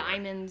everywhere.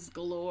 Diamonds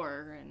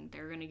galore, and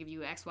they're going to give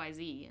you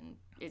XYZ, and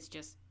it's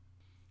just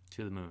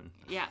to the moon.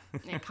 Yeah,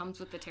 it comes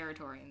with the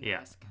territory and the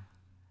risk.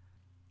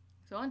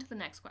 So on to the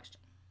next question.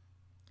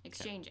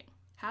 Exchanging. Okay.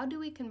 How do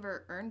we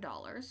convert earned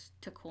dollars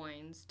to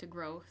coins, to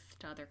growth,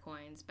 to other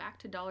coins, back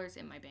to dollars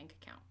in my bank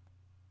account?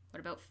 What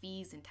about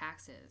fees and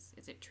taxes?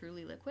 Is it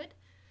truly liquid?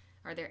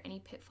 Are there any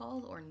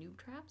pitfalls or noob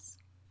traps?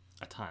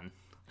 A ton.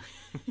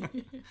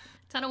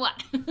 Ton of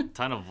what?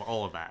 Ton of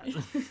all of that.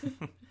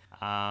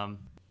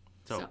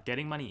 So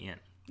getting money in.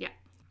 Yeah.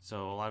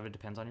 So a lot of it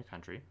depends on your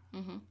country.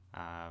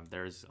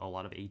 There's a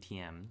lot of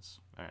ATMs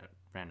at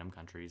random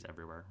countries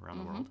everywhere around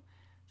the world.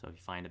 So if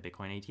you find a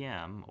Bitcoin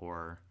ATM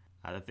or...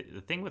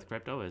 the thing with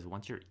crypto is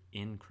once you're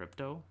in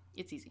crypto...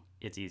 It's easy.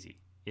 It's easy.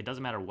 It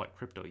doesn't matter what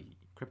crypto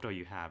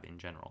you have in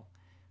general,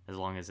 as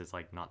long as it's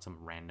like not some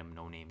random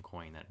no-name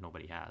coin that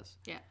nobody has.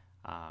 Yeah.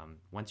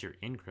 Once you're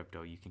in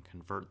crypto, you can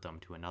convert them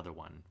to another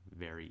one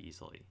very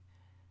easily,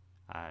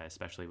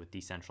 especially with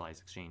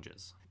decentralized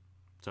exchanges.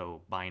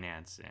 So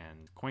Binance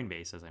and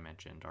Coinbase, as I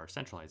mentioned, are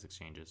centralized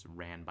exchanges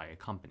ran by a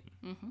company.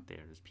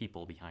 There's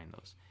people behind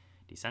those.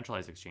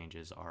 Decentralized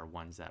exchanges are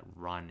ones that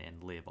run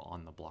and live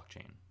on the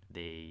blockchain.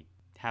 They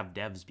have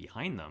devs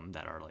behind them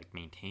that are like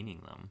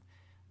maintaining them,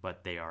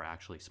 but they are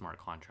actually smart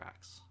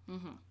contracts.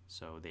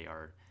 So they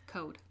are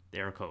code. They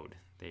are code.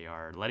 They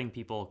are letting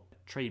people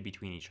trade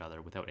between each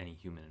other without any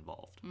human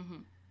involved.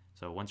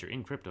 So once you're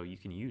in crypto, you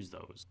can use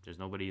those. There's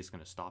nobody who's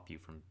going to stop you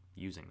from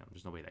using them.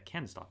 There's nobody that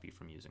can stop you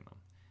from using them.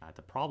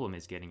 The problem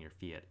is getting your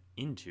fiat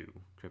into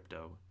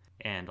crypto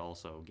and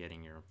also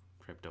getting your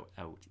crypto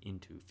out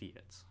into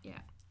fiats. Yeah.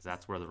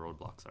 That's where the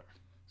roadblocks are.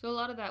 So a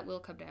lot of that will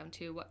come down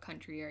to what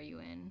country are you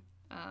in?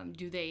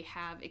 Do they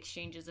have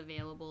exchanges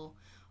available?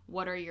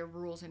 What are your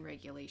rules and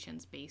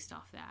regulations based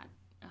off that?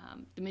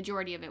 The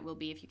majority of it will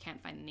be if you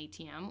can't find an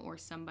ATM or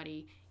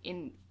somebody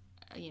in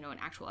an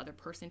actual other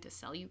person to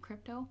sell you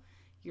crypto,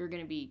 you're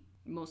going to be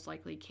most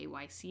likely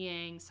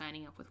KYCing,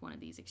 signing up with one of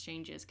these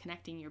exchanges,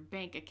 connecting your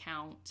bank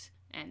account,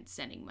 and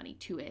sending money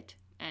to it.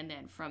 And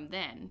then from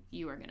then,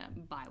 you are going to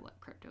buy what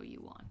crypto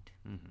you want.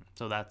 Mm-hmm.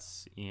 So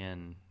that's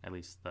in at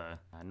least the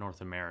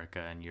North America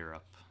and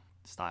Europe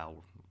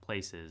style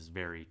places,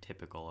 very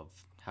typical of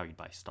how you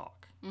buy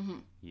stock. Mm-hmm.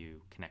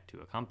 You connect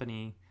to a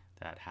company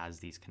that has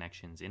these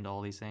connections into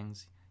all these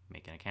things,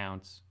 make an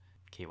account,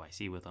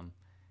 KYC with them,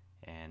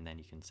 and then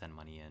you can send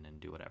money in and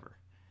do whatever.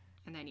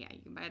 And then, you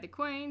can buy the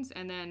coins.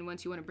 And then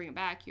once you want to bring it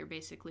back, you're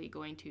basically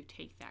going to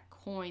take that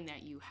coin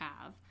that you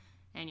have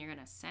and you're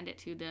going to send it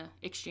to the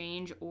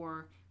exchange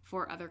or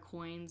for other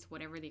coins,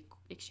 whatever the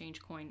exchange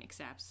coin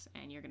accepts,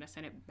 and you're going to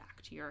send it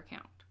back to your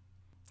account.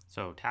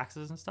 So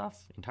taxes and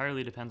stuff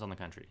entirely depends on the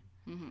country.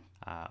 Mm-hmm.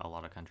 A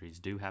lot of countries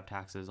do have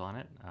taxes on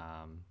it.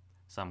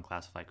 Some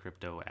classify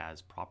crypto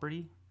as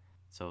property.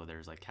 So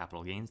there's like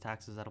capital gains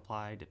taxes that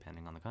apply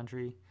depending on the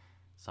country.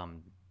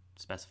 Some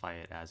specify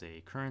it as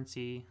a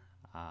currency.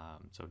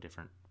 So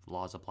different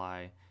laws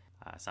apply.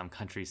 Some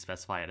countries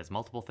specify it as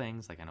multiple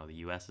things. Like I know the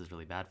US is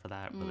really bad for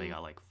that, where they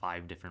got like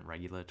 5 different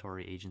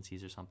regulatory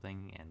agencies or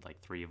something, and like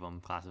 3 of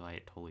them classify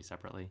it totally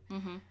separately.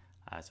 Mm-hmm.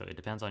 So it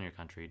depends on your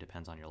country,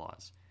 depends on your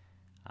laws.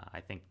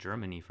 I think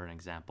Germany, for an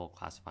example,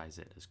 classifies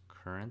it as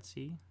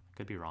currency.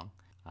 Could be wrong.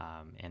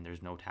 And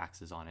there's no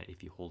taxes on it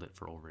if you hold it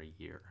for over a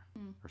year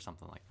or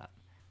something like that.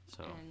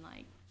 So and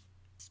like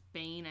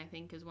Spain, I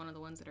think, is one of the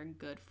ones that are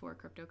good for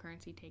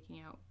cryptocurrency taking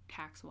out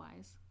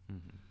tax-wise.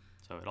 Mm-hmm.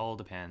 So it all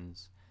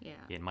depends. Yeah.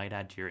 It might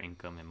add to your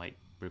income. It might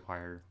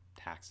require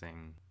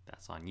taxing.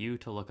 That's on you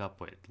to look up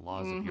what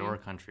laws of your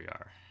country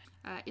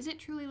are. Is it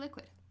truly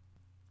liquid?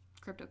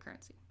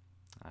 Cryptocurrency.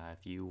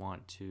 If you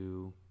want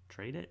to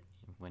trade it,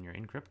 when you're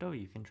in crypto,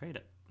 you can trade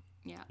it.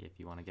 Yeah. If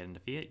you want to get into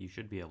fiat, you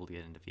should be able to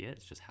get into fiat.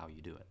 It's just how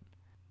you do it.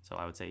 So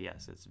I would say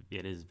yes,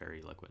 it is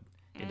very liquid.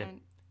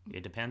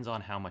 It depends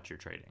on how much you're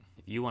trading.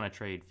 If you want to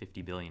trade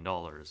 $50 billion,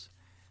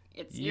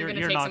 you're going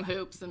to take some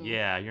hoops.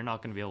 Yeah, you're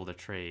not going to be able to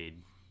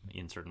trade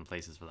in certain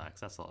places for that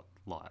because that's a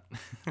lot.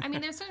 I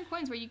mean, there's certain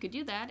coins where you could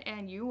do that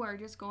and you are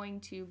just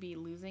going to be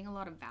losing a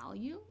lot of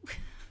value.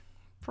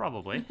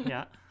 Probably,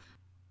 yeah.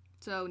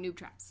 So noob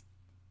traps.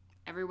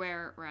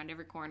 Everywhere, around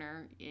every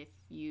corner. If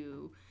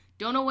you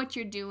don't know what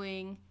you're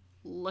doing,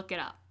 look it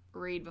up.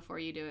 Read before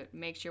you do it.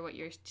 Make sure what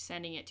you're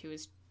sending it to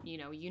is, you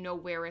know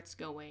where it's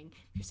going.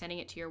 If you're sending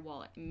it to your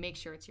wallet, make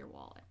sure it's your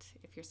wallet.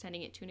 If you're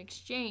sending it to an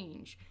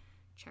exchange,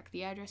 check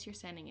the address you're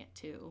sending it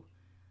to.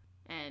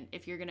 And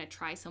if you're going to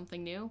try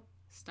something new,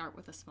 start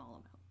with a small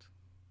amount.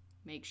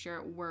 Make sure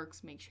it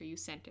works. Make sure you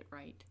sent it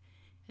right.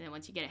 And then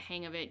once you get a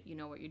hang of it, you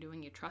know what you're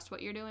doing, you trust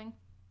what you're doing,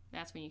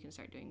 that's when you can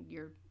start doing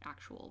your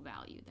actual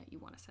value that you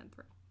want to send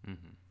through.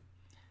 Mm-hmm.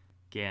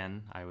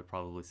 Again, I would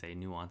probably say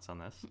nuance on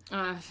this.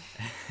 I'm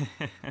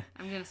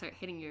going to start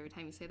hitting you every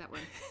time you say that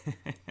word.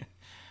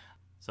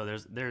 So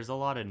there's a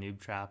lot of noob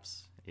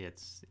traps.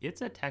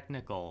 It's a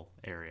technical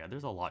area.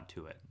 There's a lot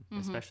to it,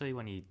 especially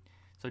when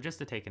so just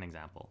to take an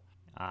example,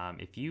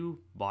 if you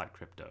bought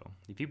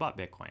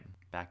Bitcoin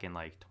back in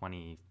like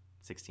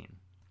 2016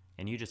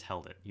 and you just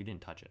held it, you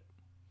didn't touch it,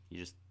 you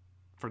just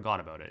forgot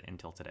about it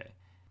until today,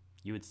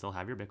 you would still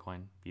have your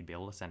Bitcoin. You'd be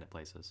able to send it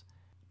places.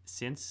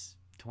 Since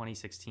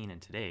 2016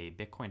 and today,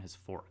 Bitcoin has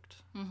forked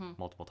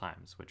multiple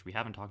times, which we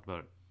haven't talked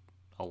about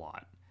a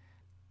lot.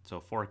 So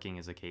forking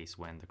is a case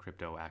when the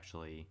crypto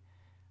actually,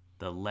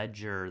 the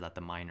ledger that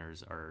the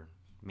miners are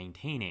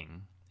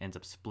maintaining ends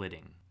up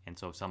splitting. And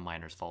so some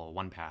miners follow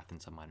one path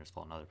and some miners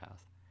follow another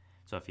path.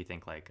 So if you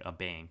think like a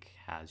bank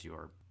has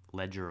your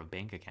ledger of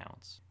bank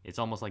accounts, it's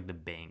almost like the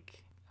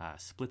bank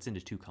splits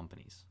into 2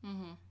 companies.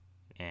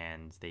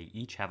 And they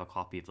each have a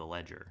copy of the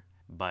ledger.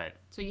 But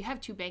so you have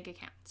 2 bank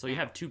accounts. So you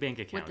have 2 bank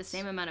accounts. With the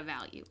same amount of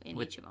value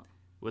in each of them.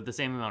 With the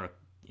same amount of,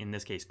 in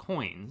this case,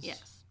 coins.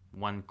 Yes.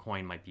 One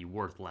coin might be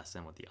worth less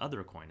than what the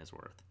other coin is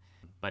worth.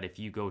 But if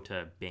you go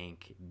to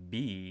Bank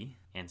B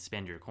and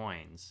spend your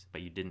coins,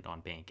 but you didn't on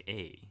Bank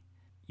A,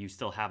 you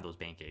still have those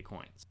Bank A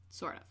coins.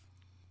 Sort of.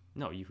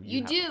 No,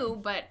 you do,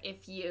 but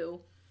if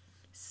you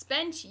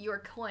spent your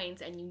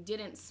coins and you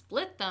didn't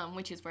split them,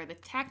 which is where the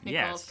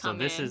technicals come in.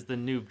 So this is the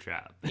noob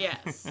trap.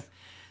 Yes.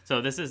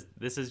 So this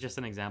is just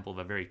an example of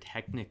a very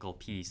technical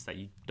piece that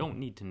you don't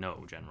need to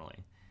know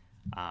generally.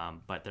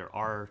 But there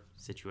are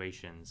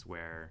situations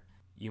where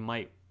you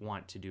might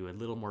want to do a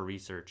little more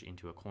research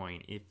into a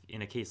coin if,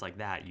 in a case like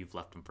that, you've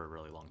left them for a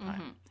really long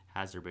time.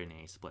 Has there been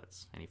any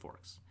splits, any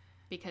forks?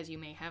 Because you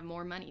may have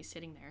more money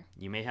sitting there.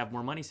 You may have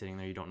more money sitting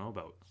there you don't know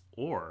about.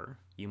 Or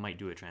you might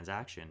do a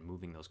transaction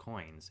moving those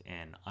coins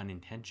and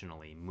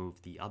unintentionally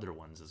move the other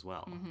ones as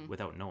well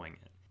without knowing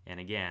it. And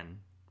again,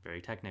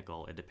 very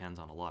technical. It depends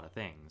on a lot of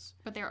things.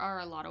 But there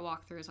are a lot of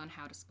walkthroughs on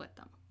how to split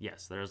them.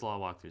 Yes, there's a lot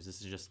of walkthroughs.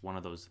 This is just one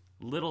of those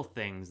little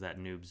things that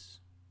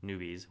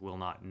newbies will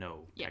not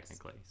know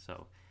technically.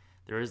 So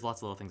there is lots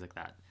of little things like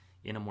that.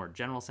 In a more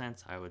general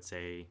sense, I would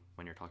say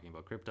when you're talking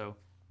about crypto,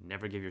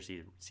 never give your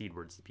seed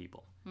words to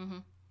people,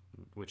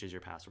 which is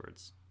your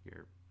passwords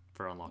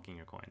for unlocking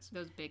your coins.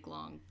 Those big,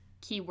 long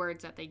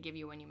keywords that they give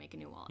you when you make a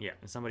new wallet. Yeah,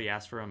 if somebody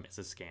asks for them, it's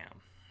a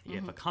scam.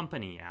 If a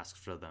company asks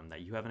for them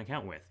that you have an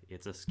account with,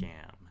 it's a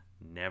scam.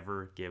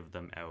 Never give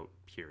them out,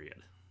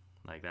 period.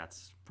 Like,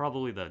 that's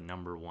probably the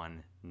number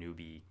one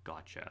newbie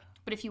gotcha.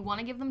 But if you want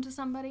to give them to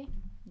somebody,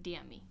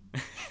 DM me.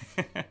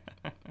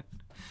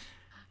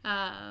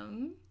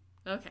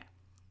 Okay.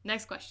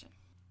 Next question.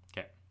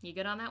 Okay. You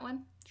good on that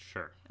one?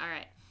 Sure. All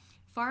right.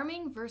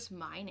 Farming versus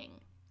mining.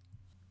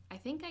 I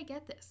think I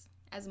get this,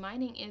 as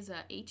mining is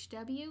a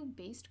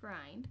HW-based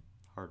grind.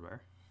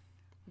 Hardware.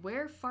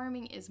 Where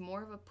farming is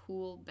more of a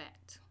pool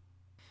bet.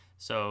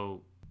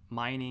 So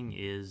mining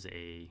is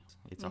a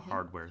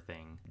hardware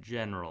thing,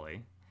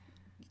 generally.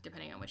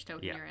 Depending on which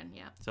token you're in,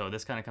 yeah. So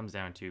this kind of comes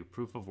down to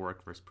proof of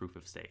work versus proof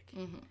of stake.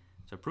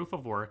 So proof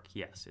of work,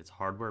 yes, it's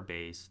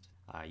hardware-based.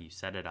 You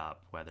set it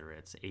up, whether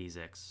it's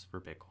ASICs for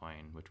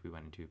Bitcoin, which we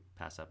went into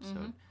past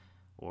episode,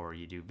 or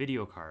you do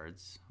video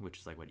cards, which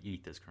is like what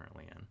ETH is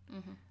currently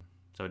in.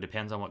 So it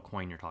depends on what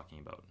coin you're talking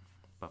about.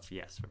 But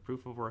yes, for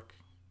proof of work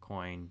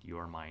coin,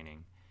 you're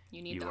mining.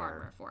 You need the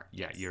hardware for it.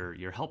 Yeah, yes.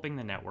 You're helping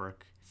the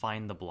network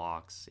find the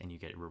blocks, and you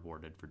get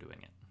rewarded for doing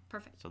it.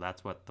 Perfect. So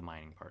that's what the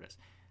mining part is.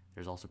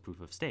 There's also proof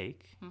of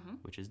stake,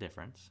 which is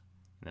different.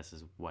 And this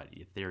is what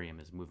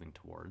Ethereum is moving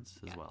towards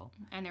as well.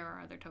 And there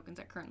are other tokens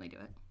that currently do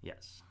it.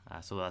 Yes.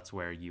 So that's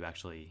where you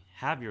actually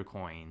have your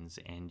coins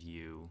and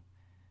you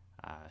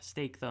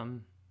stake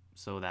them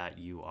so that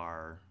you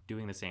are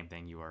doing the same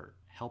thing. You are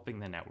helping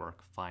the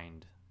network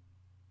find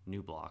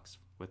new blocks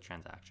with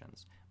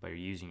transactions, but you're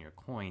using your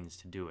coins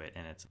to do it,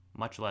 and it's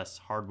much less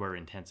hardware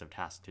intensive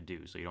task to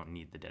do, so you don't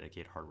need the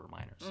dedicated hardware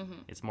miners.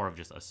 It's more of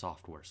just a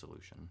software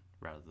solution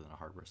rather than a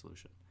hardware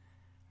solution.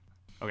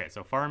 Okay,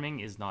 so farming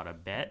is not a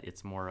bet,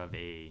 it's more of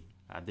a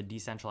the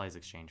decentralized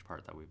exchange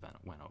part that we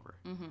went over.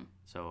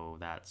 So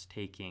that's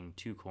taking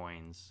two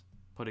coins,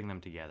 putting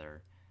them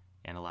together,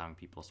 and allowing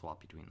people to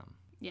swap between them.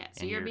 Yeah,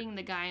 so you're being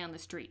the guy on the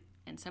street,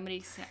 and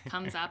somebody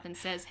comes up and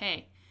says,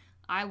 hey,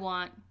 I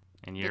want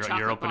and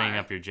you're opening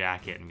up your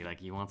jacket and be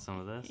like, you want some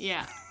of this?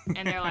 Yeah.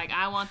 And they're like,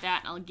 I want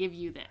that, and I'll give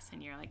you this.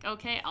 And you're like,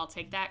 okay, I'll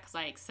take that because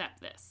I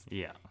accept this.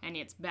 Yeah. And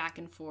it's back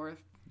and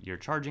forth. You're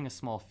charging a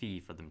small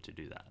fee for them to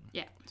do that.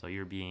 Yeah. So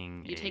you're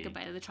being You take a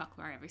bite of the chocolate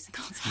bar every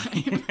single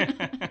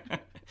time.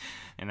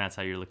 And that's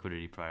how your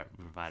liquidity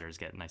providers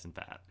get nice and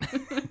fat.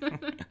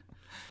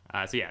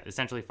 So yeah,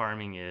 essentially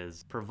farming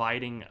is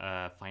providing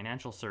a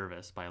financial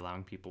service by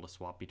allowing people to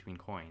swap between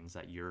coins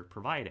that you're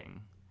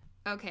providing.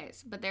 Okay,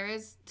 but there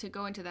is, to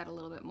go into that a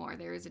little bit more,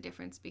 there is a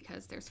difference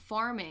because there's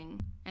farming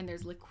and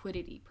there's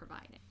liquidity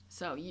providing.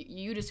 So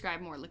you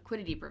describe more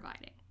liquidity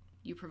providing.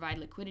 You provide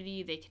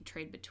liquidity, they can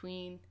trade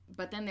between.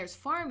 But then there's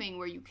farming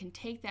where you can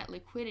take that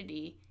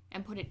liquidity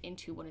and put it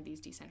into one of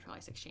these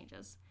decentralized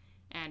exchanges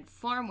and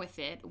farm with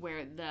it,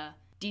 where the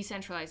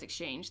decentralized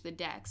exchange, the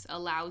DEX,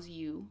 allows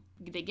you,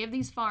 they give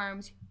these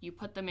farms, you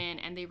put them in,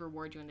 and they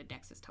reward you in the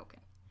DEX's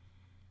token.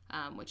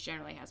 Which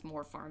generally has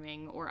more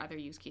farming or other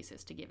use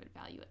cases to give it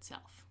value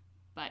itself.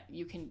 But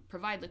you can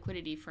provide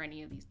liquidity for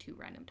any of these two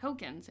random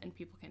tokens, and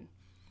people can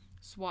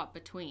swap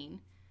between.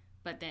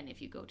 But then if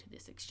you go to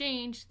this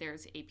exchange,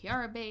 there's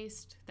APR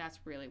based. That's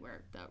really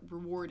where the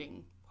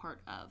rewarding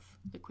part of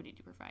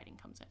liquidity providing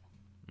comes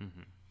in.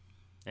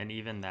 And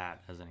even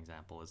that, as an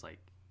example, is like,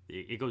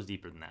 it goes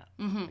deeper than that.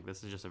 Like,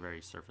 this is just a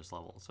very surface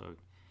level. So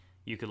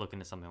you could look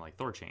into something like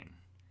Thorchain,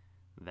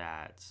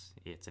 that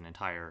it's an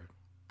entire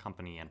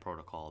company and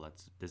protocol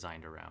that's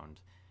designed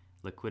around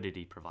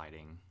liquidity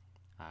providing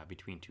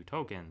between two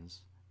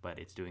tokens, but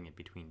it's doing it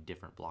between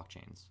different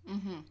blockchains.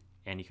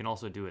 And you can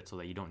also do it so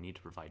that you don't need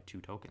to provide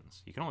two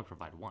tokens. You can only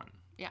provide one.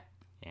 Yeah.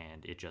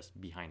 And it just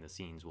behind the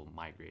scenes will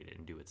migrate it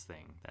and do its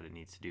thing that it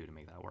needs to do to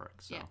make that work.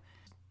 So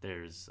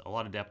there's a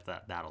lot of depth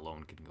that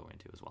alone can go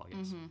into as well,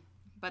 yes.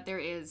 But there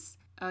is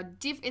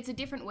it's a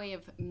different way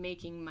of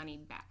making money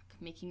back,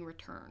 making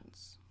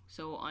returns.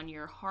 So on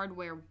your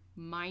hardware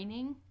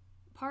mining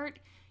part,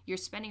 you're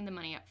spending the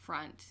money up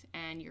front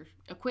and your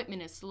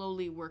equipment is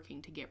slowly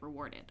working to get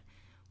rewarded.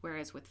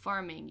 Whereas with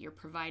farming, you're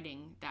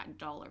providing that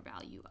dollar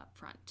value up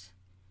front.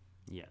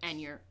 Yes.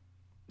 And you're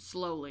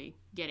slowly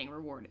getting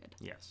rewarded.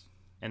 Yes.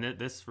 And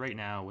this right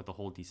now, with the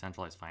whole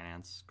decentralized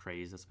finance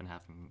craze that's been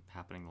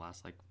happening the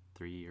last like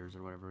 3 years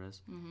or whatever it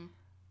is,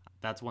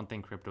 that's one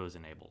thing crypto has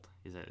enabled,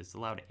 is that it's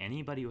allowed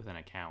anybody with an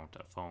account,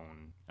 a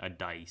phone, a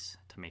dice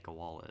to make a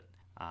wallet.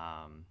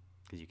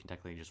 Because you can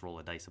technically just roll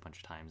a dice a bunch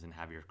of times and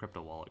have your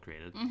crypto wallet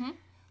created.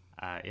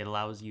 It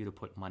allows you to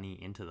put money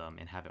into them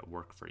and have it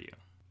work for you.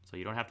 So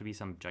you don't have to be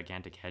some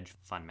gigantic hedge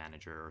fund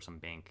manager or some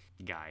bank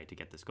guy to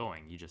get this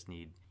going. You just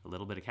need a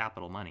little bit of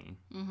capital money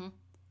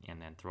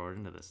and then throw it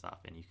into this stuff,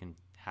 and you can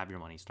have your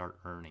money start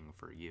earning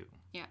for you.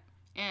 Yeah.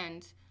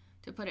 And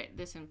to put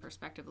this in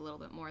perspective a little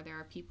bit more, there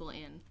are people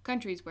in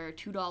countries where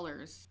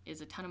 $2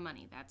 is a ton of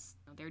money. That's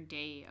their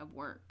day of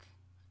work.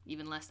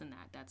 Even less than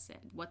that, that's it.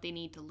 What they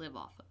need to live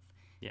off of.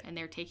 Yeah. And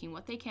they're taking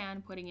what they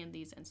can, putting in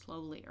these, and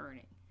slowly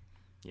earning.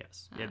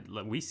 Yes.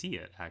 We see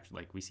it,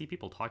 actually. Like, we see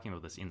people talking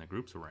about this in the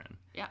groups we're in.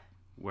 Yeah.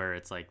 where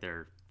it's like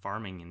they're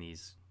farming in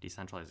these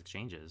decentralized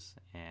exchanges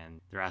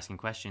and they're asking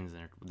questions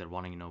and they're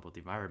wanting to know about the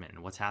environment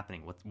and what's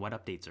happening, what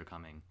updates are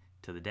coming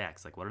to the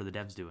DEX, like what are the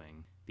devs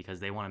doing, because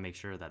they want to make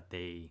sure that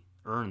they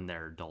earn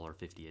their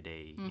 $1.50 a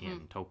day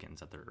in tokens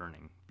that they're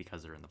earning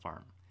because they're in the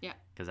farm. Yeah.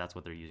 Because that's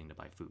what they're using to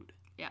buy food.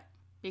 Yeah.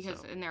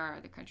 Because and there are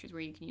other countries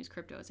where you can use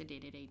crypto as a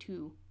day-to-day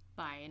to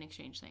buy and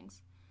exchange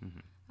things.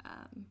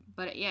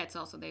 But yeah, it's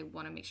also they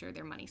want to make sure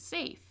their money's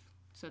safe.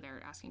 So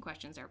they're asking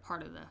questions. They're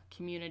part of the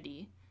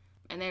community.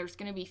 And there's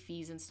going to be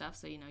fees and stuff.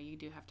 So, you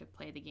do have to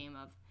play the game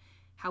of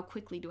how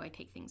quickly do I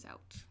take things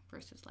out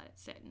versus let it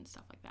sit and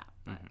stuff like that.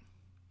 But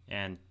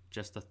And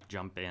just to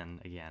jump in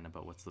again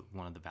about what's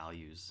one of the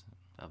values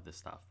of this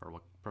stuff or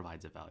what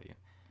provides it value.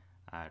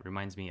 It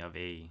reminds me of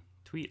a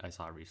tweet I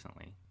saw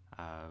recently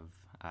of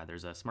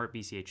there's a smart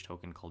BCH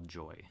token called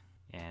Joy.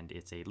 And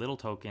it's a little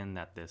token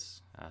that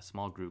this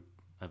small group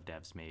of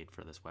devs made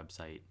for this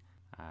website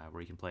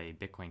where you can play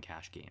Bitcoin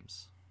Cash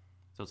games.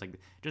 So it's like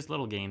just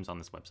little games on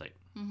this website.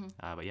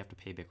 But you have to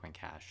pay Bitcoin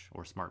Cash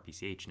or smart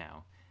BCH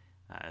now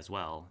as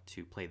well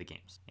to play the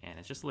games. And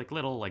it's just like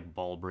little like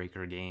ball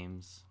breaker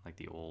games, like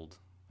the old,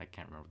 I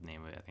can't remember the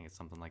name of it. I think it's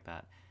something like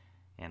that.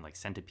 And like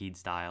Centipede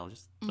style,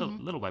 just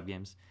little web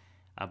games.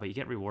 But you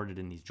get rewarded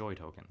in these Joy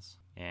tokens.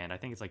 And I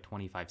think it's like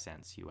 25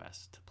 cents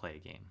US to play a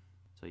game.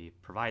 So you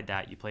provide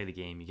that, you play the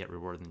game, you get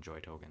rewarded in Joy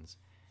tokens.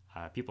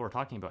 People are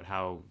talking about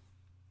how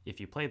if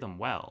you play them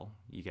well,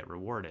 you get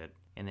rewarded,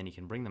 and then you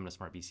can bring them to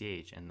Smart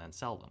BCH and then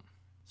sell them.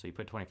 So you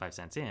put 25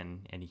 cents in,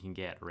 and you can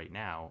get right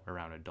now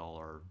around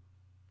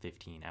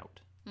 $1.15 out.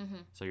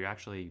 So you're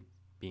actually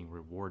being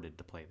rewarded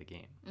to play the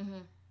game.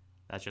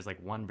 That's just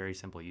like one very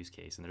simple use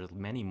case, and there's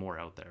many more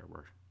out there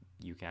where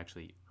you can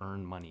actually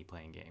earn money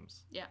playing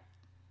games. Yeah,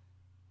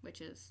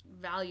 which is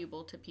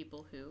valuable to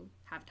people who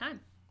have time.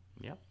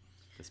 Yep,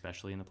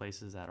 especially in the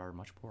places that are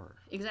much poorer.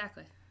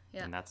 Exactly.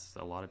 Yeah. And that's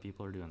a lot of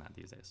people are doing that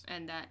these days.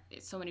 And that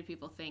so many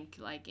people think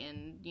like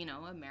in,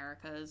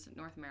 Americas,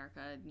 North America,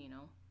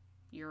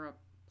 Europe,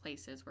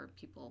 places where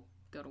people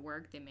go to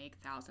work, they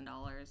make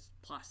 $1,000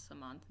 plus a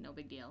month, no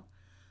big deal.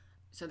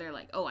 So they're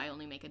like, oh, I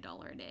only make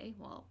 $1 a day.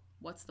 Well,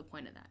 what's the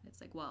point of that?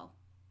 It's like, well,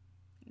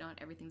 not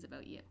everything's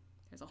about you.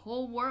 There's a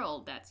whole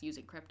world that's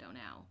using crypto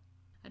now.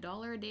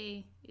 $1 a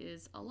day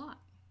is a lot,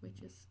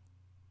 which is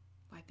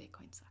why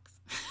Bitcoin sucks.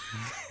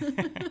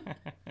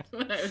 That's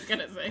what I was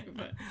going to say,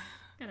 but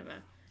kind of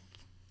a...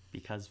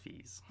 Because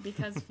fees.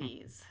 Because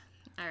fees.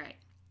 All right.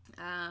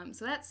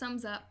 So that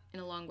sums up, in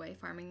a long way,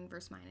 farming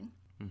versus mining.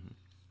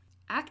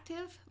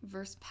 Active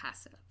versus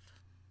passive.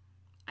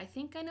 I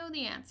think I know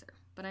the answer,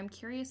 but I'm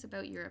curious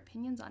about your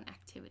opinions on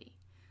activity.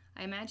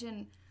 I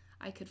imagine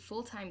I could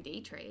full-time day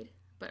trade,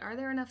 but are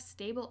there enough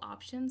stable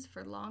options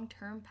for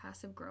long-term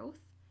passive growth?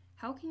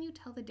 How can you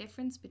tell the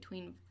difference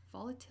between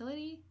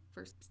volatility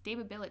versus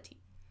stability?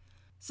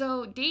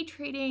 So day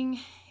trading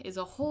is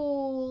a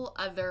whole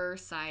other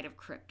side of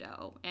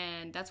crypto,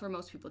 and that's where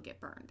most people get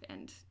burned.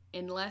 And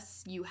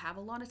unless you have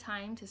a lot of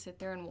time to sit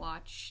there and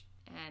watch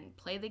and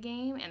play the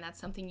game, and that's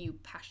something you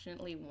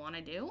passionately want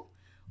to do,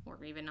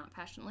 or even not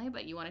passionately,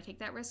 but you want to take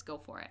that risk, go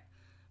for it.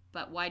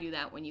 But why do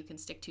that when you can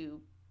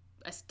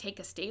take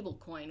a stable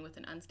coin with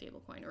an unstable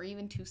coin, or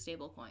even two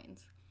stable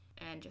coins,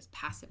 and just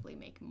passively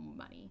make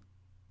money,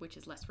 which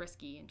is less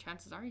risky, and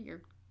chances are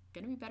you're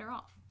going to be better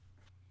off.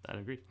 I'd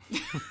agree.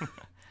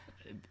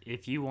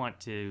 If you want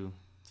to,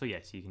 so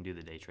yes, you can do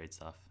the day trade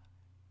stuff.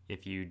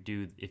 If you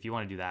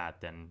want to do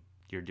that, then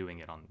you're doing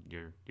it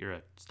you're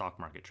a stock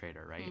market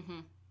trader, right?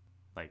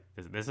 Like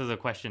this is a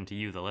question to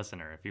you, the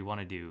listener. If you want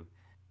to do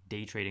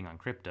day trading on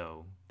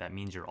crypto, that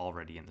means you're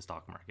already in the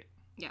stock market.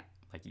 Yeah.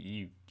 Like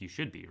you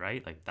should be,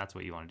 right? Like that's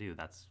what you want to do.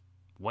 That's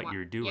what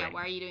you're doing. Yeah.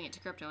 Why are you doing it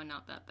to crypto and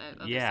not that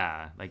other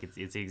stuff? Like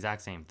it's the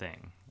exact same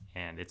thing.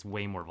 And it's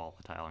way more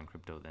volatile in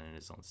crypto than it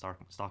is on the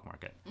stock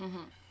market.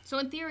 So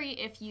in theory,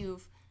 if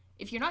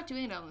you're not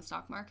doing it on the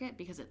stock market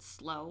because it's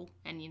slow,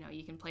 and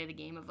you can play the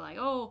game of like,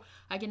 oh,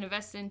 I can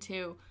invest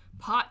into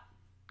pot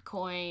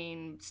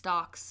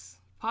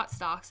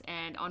stocks,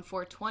 and on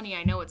 420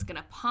 I know it's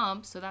gonna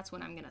pump, so that's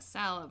when I'm gonna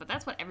sell. But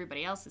that's what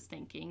everybody else is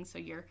thinking. So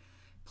you're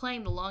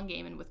playing the long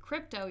game, and with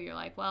crypto, you're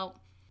like,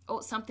 well,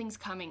 something's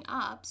coming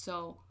up,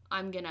 so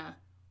I'm gonna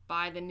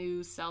buy the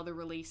news, sell the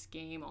release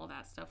game, all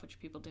that stuff, which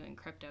people do in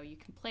crypto. You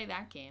can play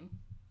that game.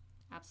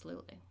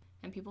 Absolutely.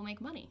 And people make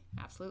money.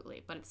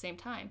 Absolutely. But at the same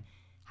time,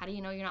 how do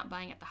you know you're not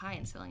buying at the high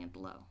and selling at the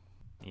low?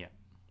 Yeah.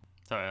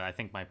 So I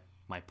think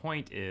my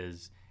point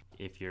is,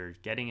 if you're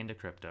getting into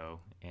crypto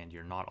and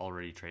you're not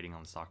already trading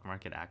on the stock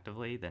market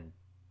actively, then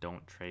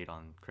don't trade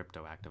on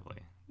crypto actively.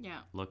 Yeah.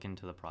 Look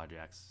into the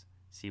projects,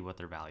 see what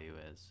their value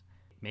is.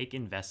 Make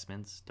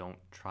investments. Don't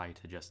try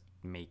to just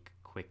make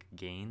quick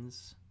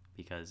gains,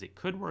 because it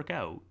could work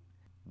out,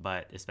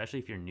 but especially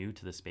if you're new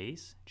to the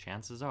space,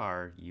 chances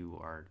are you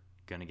are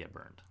going to get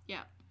burned.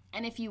 Yeah.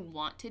 And if you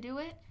want to do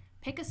it,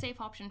 pick a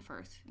safe option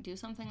first. Do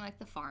something like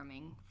the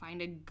farming.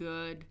 Find a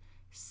good,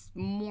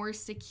 more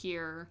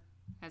secure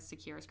as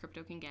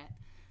crypto can get,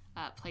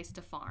 place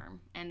to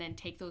farm. And then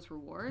take those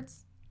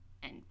rewards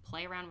and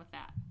play around with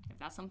that. If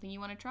that's something you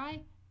want to try,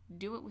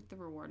 do it with the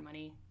reward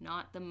money,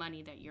 not the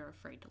money that you're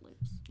afraid to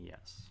lose.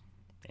 Yes.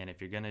 And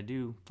if you're going to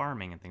do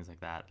farming and things like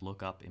that,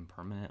 look up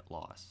impermanent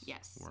loss.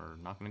 Yes. We're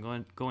not going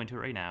to go into it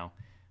right now,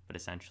 but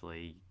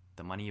essentially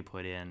the money you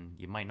put in,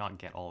 you might not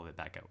get all of it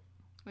back out.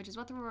 Which is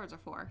what the rewards are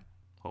for.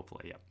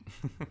 Hopefully, yep.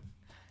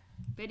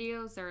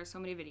 Videos, there are so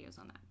many videos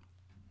on that.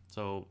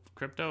 So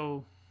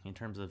crypto, in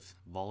terms of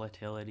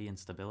volatility and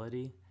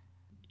stability,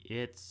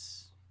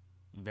 it's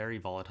very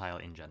volatile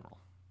in general.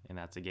 And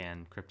that's,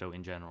 again, crypto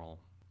in general.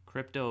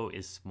 Crypto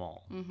is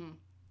small,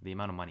 the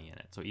amount of money in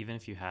it. So even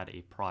if you had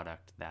a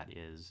product that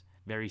is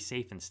very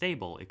safe and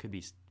stable, it could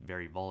be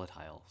very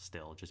volatile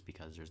still, just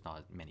because there's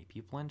not many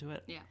people into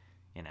it. Yeah.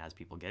 And as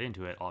people get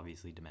into it,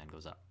 obviously demand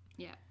goes up.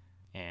 Yeah.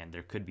 And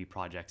there could be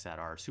projects that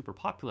are super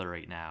popular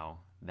right now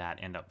that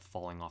end up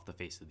falling off the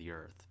face of the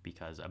earth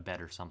because a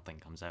better something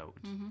comes out.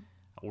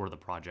 Or the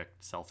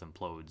project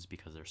self-implodes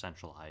because they're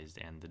centralized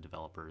and the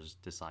developers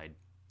decide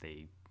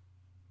they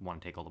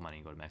want to take all the money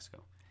and go to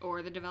Mexico.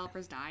 Or the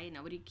developers die and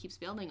nobody keeps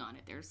building on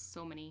it. There's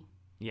so many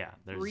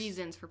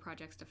reasons for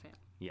projects to fail.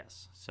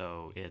 Yes.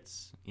 So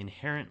it's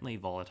inherently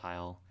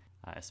volatile,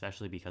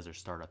 especially because there's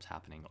startups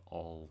happening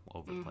all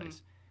over the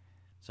place.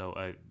 So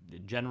a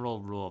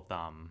general rule of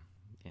thumb,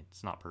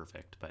 it's not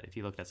perfect, but if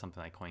you looked at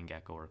something like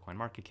CoinGecko or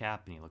CoinMarketCap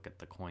and you look at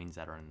the coins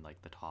that are in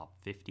like the top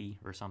 50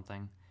 or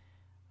something,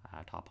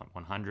 top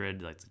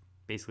 100, like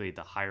basically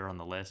the higher on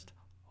the list,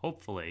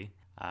 hopefully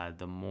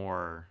the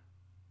more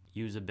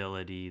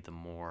usability, the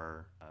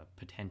more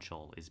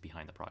potential is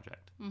behind the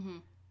project.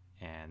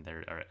 And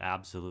there are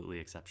absolutely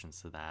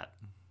exceptions to that,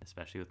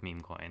 especially with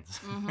meme coins.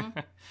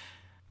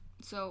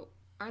 So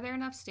are there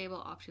enough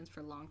stable options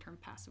for long-term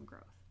passive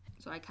growth?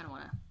 So I kind of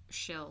want to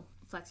shill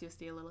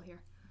FlexUSD a little here.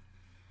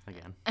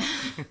 Again.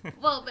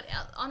 Well, but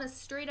on a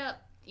straight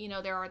up,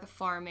 there are the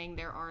farming,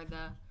 there are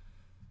the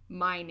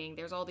mining,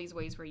 there's all these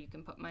ways where you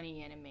can put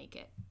money in and make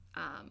it.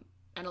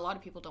 And a lot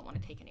of people don't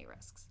want to take any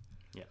risks.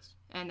 Yes.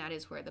 And that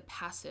is where the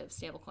passive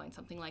stablecoin,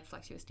 something like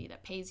FlexUSD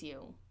that pays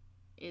you,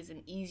 is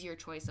an easier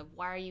choice of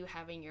why are you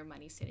having your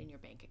money sit in your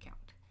bank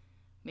account?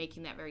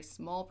 Making that very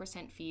small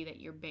 % fee that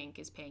your bank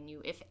is paying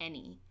you, if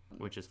any.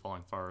 Which is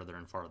falling farther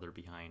and farther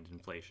behind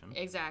inflation.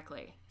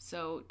 Exactly.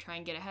 So try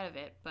and get ahead of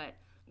it. But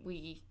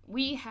we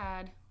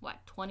had,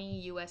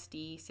 20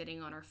 USD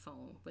sitting on our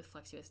phone with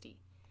FlexUSD.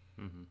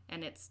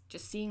 And it's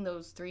just seeing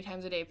those 3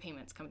 times a day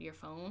payments come to your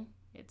phone.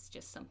 It's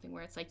just something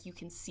where it's like you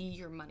can see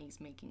your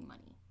money's making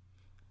money.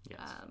 Yes.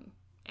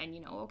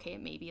 And okay,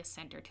 it may be a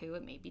cent or two,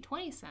 it may be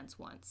 20 cents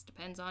once.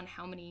 Depends on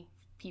how many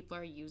people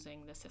are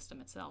using the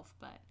system itself.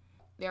 But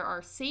there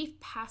are safe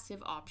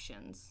passive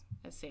options,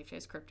 as safe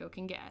as crypto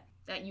can get,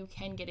 that you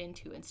can get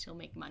into and still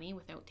make money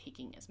without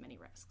taking as many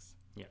risks.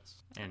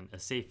 Yes, and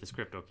as safe as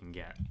crypto can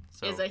get.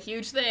 So is a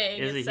huge thing.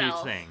 Is a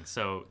huge thing.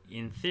 So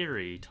in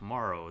theory,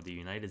 tomorrow, the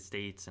United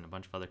States and a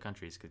bunch of other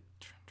countries could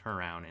turn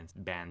around and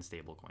ban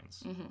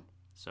stablecoins.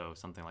 So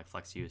something like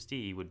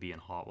FlexUSD would be in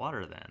hot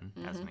water then,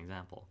 as an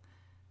example.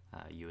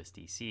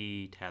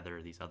 USDC,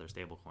 Tether, these other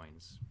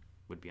stablecoins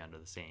would be under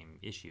the same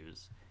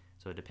issues.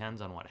 So it depends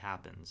on what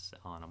happens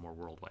on a more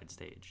worldwide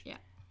stage. Yeah.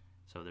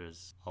 So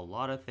there's a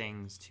lot of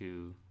things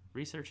to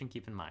research and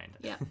keep in mind.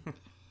 Yeah.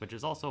 Which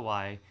is also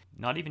why,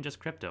 not even just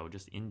crypto,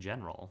 just in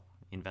general,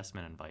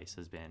 investment advice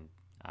has been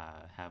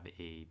have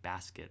a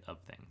basket of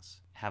things.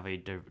 Have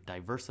a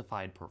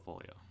diversified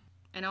portfolio.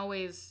 And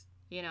always,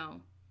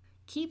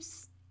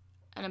 keeps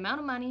an amount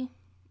of money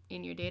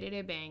in your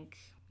day-to-day bank.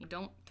 You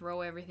don't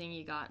throw everything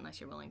you got unless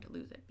you're willing to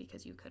lose it,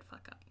 because you could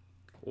fuck up.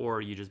 Or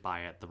you just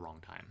buy at the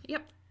wrong time.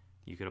 Yep.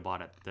 You could have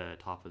bought at the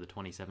top of the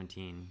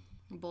 2017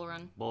 bull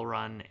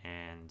run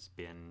and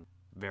been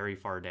very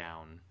far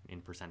down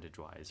in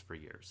percentage-wise for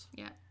years.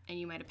 Yeah, and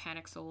you might have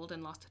panic sold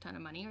and lost a ton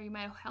of money, or you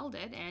might have held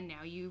it and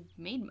now you've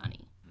made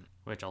money.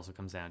 Which also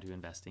comes down to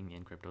investing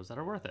in cryptos that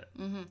are worth it.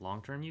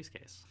 Long-term use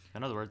case.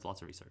 In other words,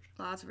 lots of research.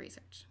 Lots of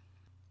research.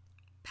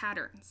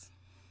 Patterns.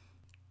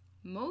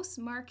 Most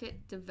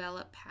market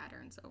develop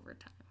patterns over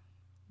time.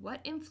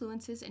 What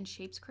influences and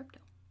shapes crypto?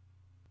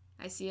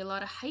 I see a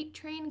lot of hype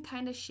train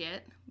kind of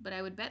shit, but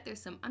I would bet there's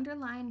some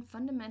underlying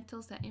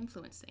fundamentals that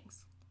influence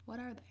things. What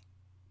are they?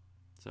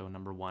 So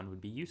number one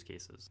would be use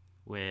cases,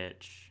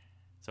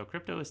 so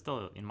crypto is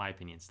still, in my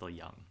opinion, still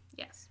young.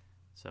 Yes.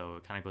 So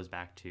it kind of goes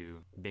back to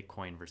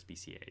Bitcoin versus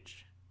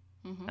BCH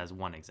as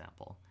one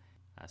example.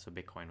 So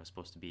Bitcoin was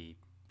supposed to be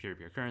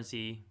peer-to-peer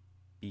currency.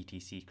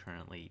 BTC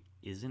currently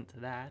isn't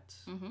that,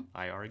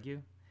 I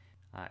argue,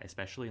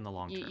 especially in the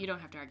long term. You don't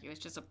have to argue.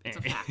 It's a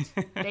fact.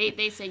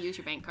 They say use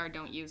your bank card.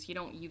 You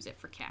don't use it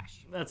for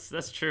cash.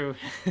 That's true.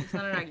 It's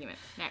not an argument.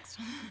 Next.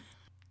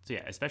 So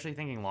yeah, especially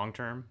thinking long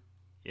term,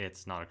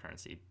 it's not a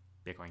currency.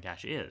 Bitcoin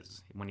Cash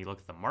is. When you look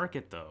at the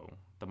market, though,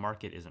 the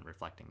market isn't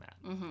reflecting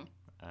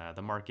that.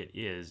 The market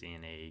is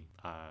in a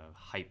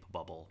hype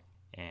bubble,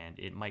 and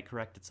it might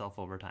correct itself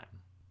over time.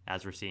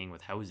 As we're seeing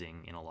with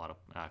housing in a lot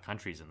of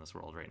countries in this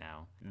world right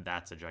now,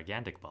 that's a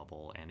gigantic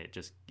bubble, and it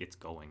just gets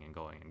going and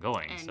going and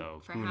going. And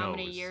so for who how knows?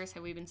 many years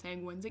have we been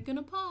saying, when's it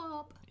gonna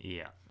pop?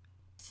 Yeah.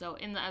 So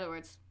in other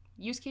words,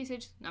 use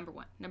cases, number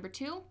one. Number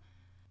two,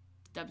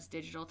 Dub's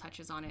Digital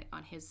touches on it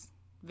on his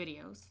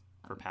videos.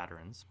 For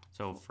patterns.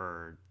 So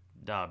for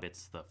Dub,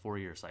 it's the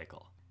 4-year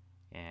cycle.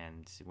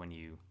 And when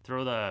you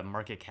throw the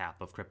market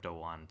cap of crypto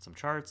on some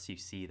charts, you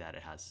see that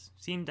it has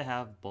seemed to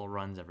have bull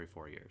runs every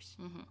 4 years,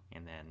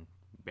 and then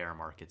bear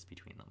markets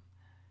between them.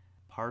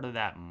 Part of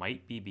that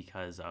might be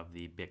because of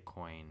the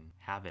Bitcoin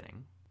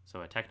halving.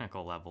 So at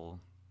technical level,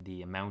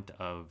 the amount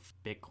of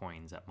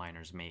Bitcoins that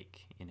miners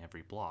make in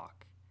every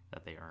block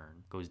that they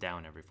earn goes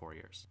down every 4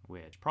 years,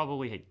 which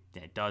probably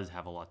it does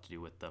have a lot to do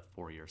with the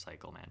 4-year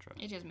cycle mantra.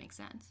 It just makes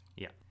sense.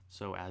 Yeah.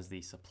 So as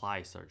the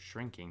supply starts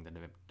shrinking, the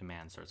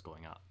demand starts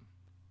going up.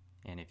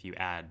 And if you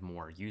add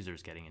more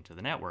users getting into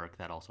the network,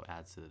 that also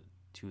adds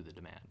to the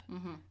demand.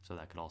 So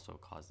that could also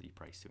cause the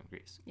price to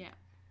increase. Yeah.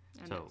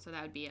 And so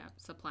that would be a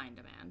supply and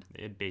demand.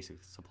 It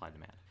basically supply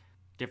demand.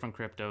 Different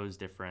cryptos,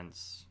 different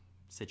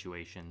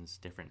situations,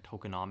 different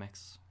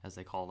tokenomics, as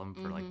they call them,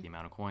 for like the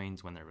amount of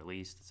coins when they're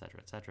released, et cetera,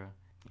 et cetera.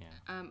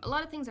 Yeah. A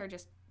lot of things are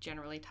just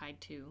generally tied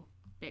to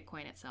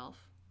Bitcoin itself.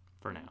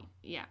 For now.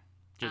 Yeah.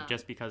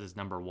 Just because it's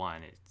number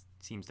one, it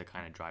seems to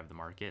kind of drive the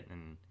market,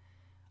 and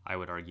I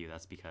would argue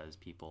that's because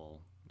people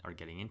are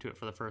getting into it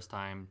for the first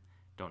time,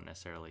 don't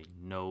necessarily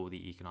know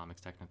the economics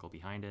technical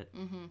behind it,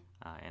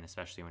 and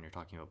especially when you're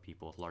talking about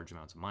people with large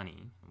amounts of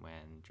money,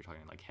 when you're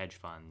talking like hedge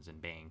funds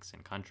and banks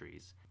and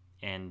countries,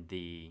 and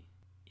the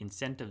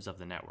incentives of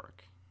the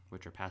network,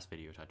 which our past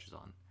video touches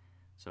on.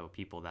 So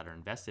people that are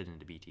invested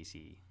into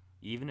BTC,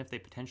 even if they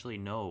potentially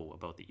know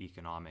about the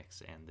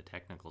economics and the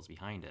technicals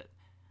behind it,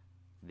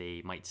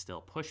 they might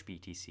still push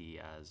BTC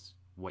as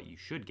what you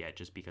should get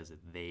just because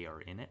they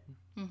are in it,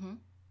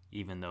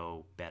 even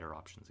though better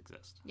options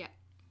exist. Yeah,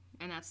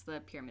 and that's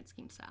the pyramid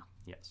scheme style.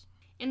 Yes.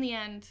 In the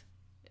end,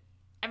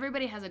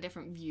 everybody has a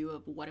different view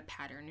of what a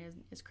pattern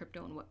is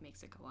crypto and what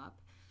makes it go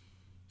up.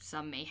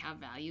 Some may have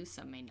value,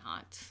 some may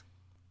not.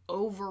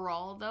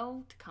 Overall,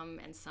 though, to come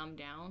and sum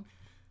down,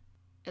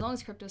 as long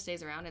as crypto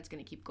stays around, it's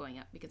going to keep going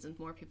up because as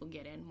more people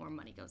get in, more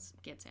money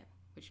gets in,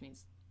 which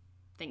means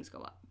things go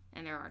up.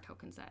 And there are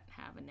tokens that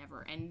have a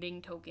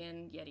never-ending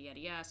token, yada, yada,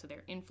 yada. So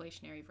they're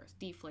inflationary versus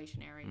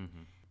deflationary.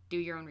 Do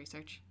your own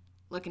research.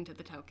 Look into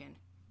the token.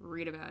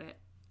 Read about it.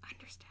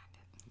 Understand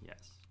it.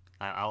 Yes.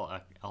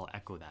 I'll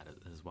echo that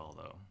as well,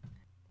 though.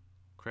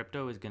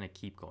 Crypto is going to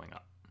keep going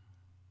up.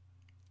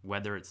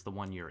 Whether it's the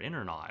one you're in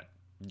or not,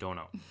 don't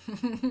know.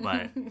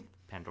 But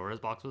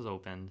Pandora's box was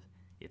opened.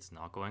 It's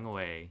not going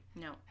away.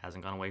 No.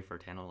 Hasn't gone away for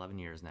 10, 11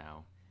 years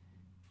now.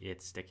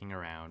 It's sticking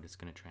around. It's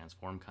going to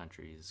transform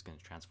countries. It's going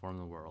to transform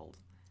the world.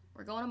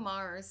 We're going to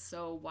Mars,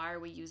 so why are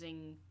we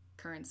using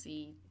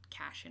currency,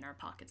 cash in our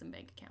pockets and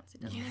bank accounts?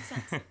 It doesn't make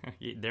sense.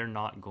 They're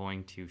not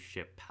going to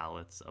ship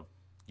pallets of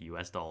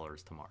US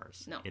dollars to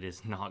Mars. No. It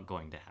is not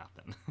going to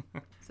happen.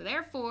 So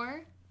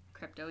therefore,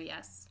 crypto,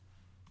 yes.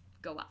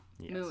 Go up.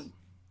 Yes. Moon.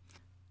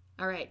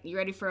 All right, you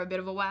ready for a bit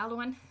of a wild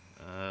one?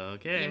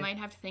 Okay. You might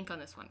have to think on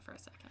this one for a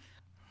second.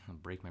 I'll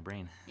break my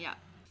brain. Yeah.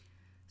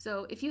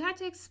 So if you had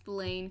to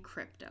explain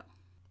crypto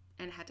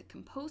and had to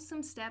compose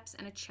some steps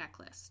and a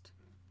checklist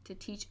to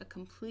teach a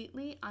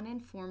completely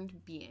uninformed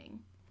being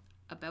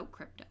about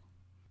crypto,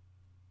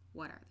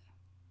 what are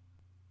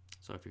they?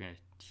 So if you're going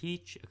to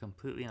teach a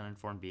completely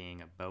uninformed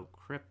being about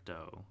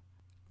crypto,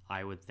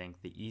 I would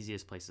think the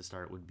easiest place to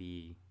start would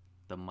be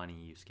the money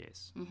use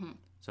case.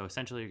 So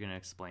essentially you're going to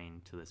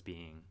explain to this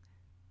being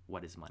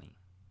what is money.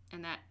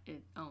 And that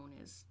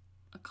is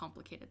a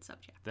complicated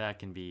subject. That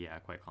can be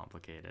quite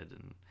complicated,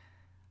 and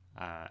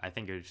I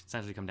think it would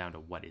essentially come down to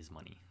what is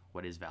money,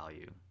 what is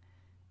value.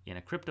 In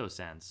a crypto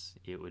sense,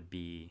 it would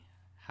be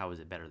how is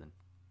it better than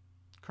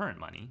current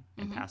money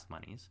and past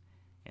monies,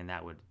 and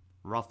that would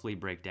roughly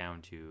break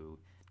down to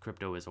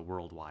crypto is a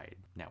worldwide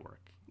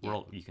network.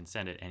 Yeah. You can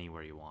send it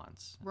anywhere you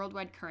want.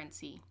 Worldwide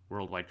currency.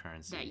 Worldwide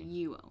currency. That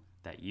you own.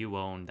 That you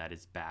own, that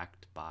is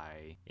backed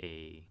by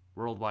a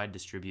worldwide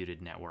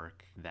distributed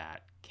network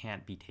that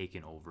can't be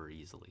taken over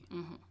easily,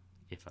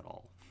 if at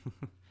all.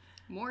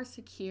 More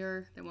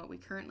secure than what we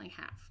currently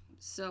have.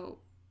 So,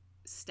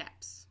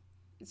 steps.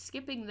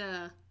 Skipping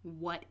the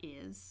what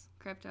is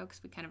crypto,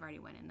 because we kind of already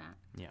went in that.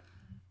 Yeah.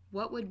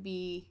 What would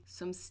be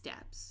some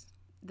steps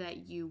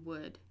that you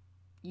would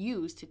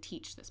use to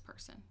teach this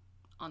person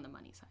on the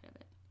money side of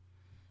it?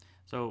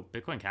 So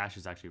Bitcoin Cash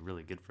is actually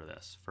really good for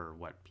this, for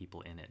what people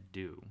in it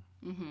do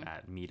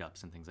at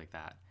meetups and things like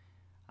that.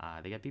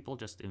 They get people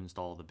just to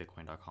install the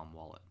bitcoin.com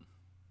wallet.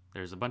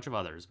 There's a bunch of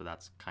others, but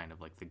that's kind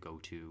of like the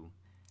go-to.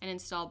 And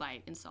install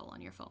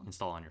on your phone.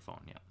 Install on your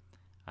phone,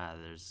 yeah.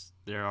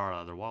 There are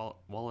other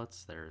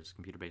wallets. There's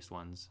computer-based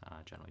ones.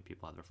 Generally,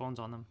 people have their phones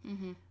on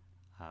them.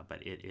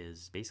 But it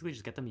is basically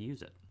just get them to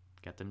use it.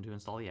 Get them to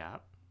install the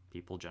app.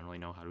 People generally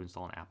know how to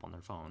install an app on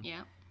their phone.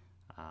 Yeah.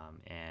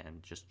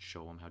 And just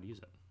show them how to use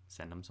it.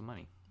 Send them some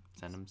money.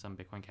 Send them some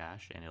Bitcoin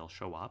Cash, and it'll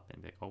show up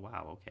and be like, oh,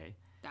 wow, okay.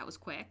 That was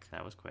quick.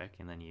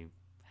 And then you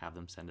have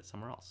them send it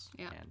somewhere else.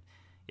 Yeah. And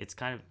it's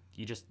kind of,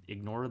 you just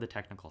ignore the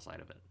technical side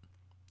of it.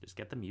 Just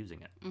get them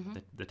using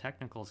it. The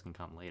technicals can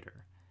come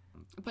later.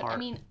 But I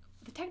mean,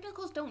 the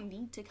technicals don't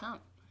need to come.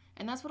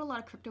 And that's what a lot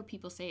of crypto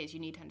people say is you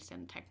need to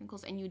understand the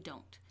technicals, and you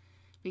don't.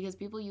 Because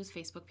people use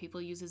Facebook,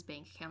 people use his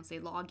bank accounts, they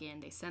log in,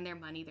 they send their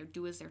money, they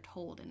do as they're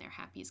told, and they're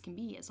happy as can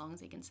be as long as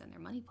they can send their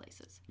money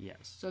places. Yes.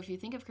 So if you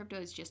think of crypto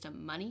as just a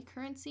money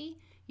currency,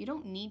 you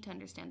don't need to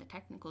understand the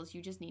technicals,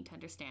 you just need to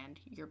understand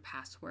your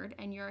password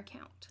and your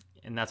account.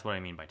 And that's what I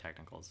mean by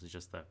technicals, is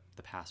just the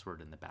password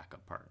and the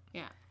backup part.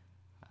 Yeah.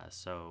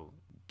 So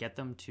get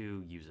them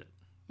to use it.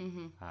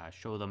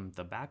 Show them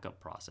the backup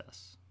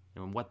process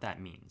and what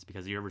that means,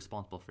 because you're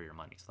responsible for your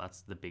money. So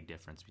that's the big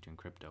difference between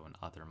crypto and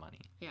other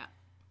money. Yeah.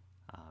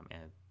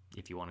 And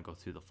if you want to go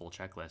through the full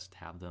checklist,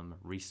 have them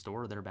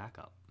restore their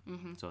backup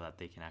so that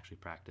they can actually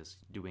practice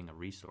doing a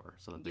restore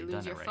so that they've done it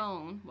right. You lose your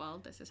phone, well,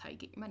 this is how you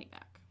get your money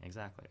back.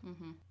 Exactly.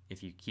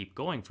 If you keep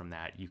going from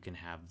that, you can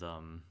have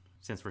them,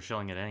 since we're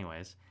showing it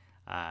anyways,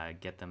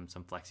 get them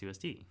some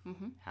FlexUSD.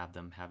 Have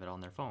them have it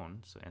on their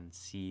phone and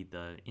see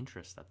the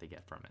interest that they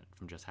get from it,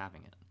 from just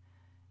having it.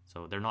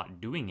 So they're not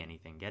doing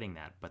anything getting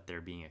that, but they're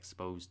being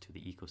exposed to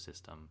the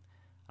ecosystem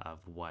of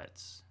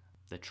what's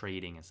the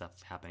trading and stuff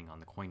happening on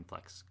the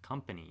CoinFlex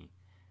company,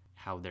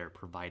 how they're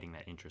providing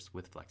that interest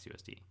with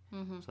FlexUSD.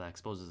 So that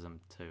exposes them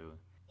to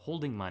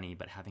holding money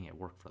but having it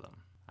work for them.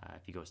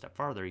 If you go a step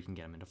farther, you can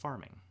get them into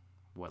farming,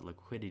 what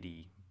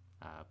liquidity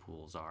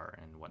pools are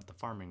and what the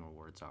farming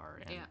rewards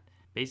are. And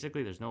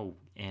basically there's no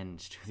end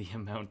to the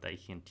amount that you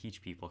can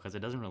teach people, because it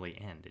doesn't really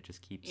end. It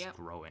just keeps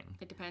growing.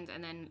 It depends.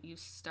 And then you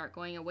start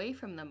going away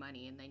from the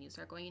money, and then you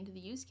start going into the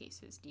use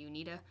cases. Do you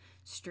need a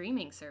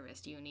streaming service?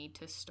 Do you need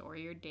to store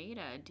your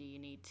data? Do you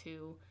need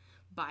to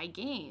buy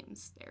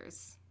games?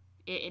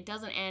 It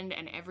doesn't end,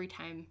 and every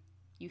time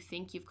you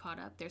think you've caught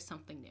up, there's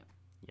something new.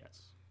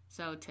 Yes.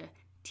 So to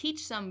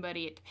teach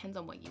somebody, it depends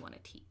on what you want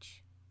to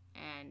teach.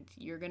 And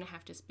you're going to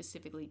have to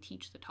specifically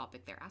teach the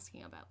topic they're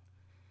asking about.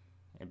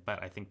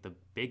 But I think the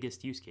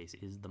biggest use case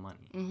is the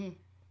money.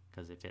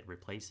 Because if it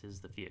replaces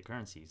the fiat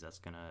currencies, that's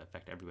going to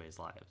affect everybody's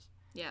lives.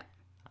 Yeah.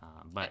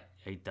 But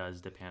it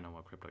does depend on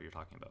what crypto you're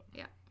talking about.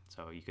 Yeah.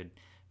 So you could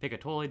pick a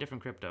totally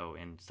different crypto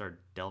and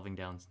start delving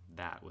down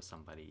that with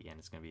somebody, and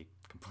it's going to be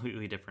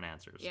completely different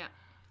answers. Yeah.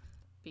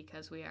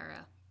 Because we are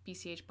a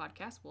BCH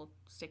podcast, we'll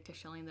stick to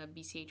showing the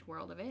BCH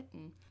world of it.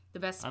 And the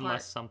best part...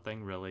 Unless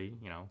something really,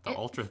 the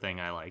Ultra thing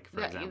I like,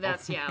 for example.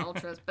 That's,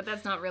 Ultras. But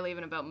that's not really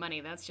even about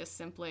money. That's just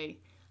simply...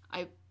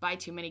 I buy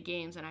too many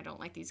games and I don't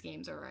like these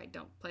games, or I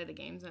don't play the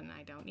games and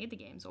I don't need the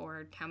games,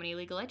 or how many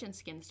League of Legends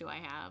skins do I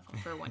have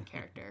for one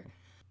character?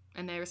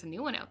 And there's a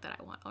new one out that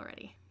I want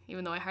already,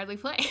 even though I hardly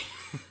play.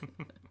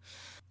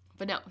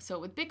 But no, so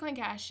with Bitcoin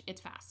Cash, it's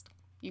fast.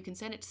 You can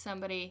send it to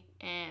somebody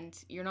and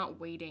you're not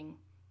waiting,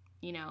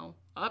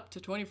 up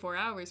to 24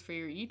 hours for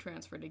your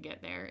e-transfer to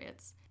get there.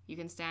 You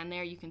can stand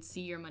there, you can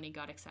see your money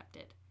got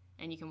accepted,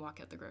 and you can walk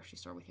out the grocery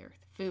store with your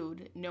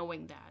food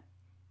knowing that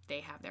they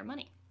have their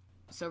money.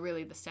 So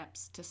really the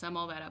steps to sum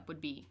all that up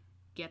would be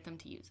get them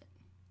to use it.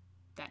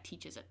 That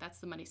teaches it. That's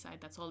the money side.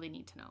 That's all they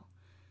need to know.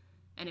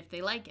 And if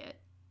they like it,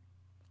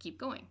 keep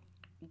going.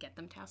 Get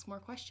them to ask more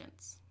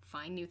questions.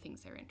 Find new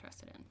things they're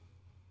interested in.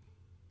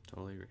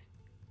 Totally agree.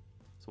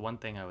 So one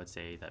thing I would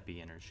say that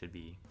beginners should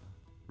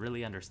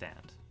really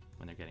understand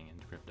when they're getting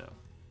into crypto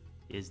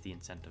is the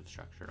incentive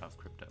structure of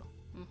crypto.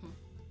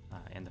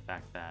 And the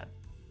fact that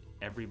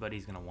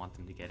everybody's going to want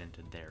them to get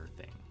into their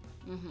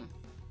thing.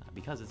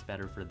 Because it's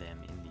better for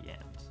them in the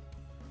end.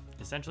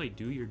 Essentially,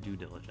 do your due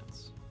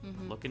diligence.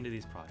 Look into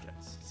these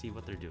projects. See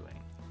what they're doing.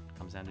 It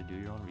comes down to do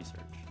your own research.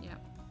 Yeah.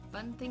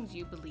 Fund things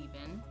you believe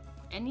in.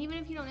 And even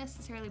if you don't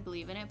necessarily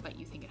believe in it, but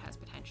you think it has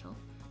potential.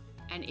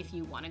 And if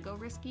you want to go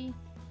risky,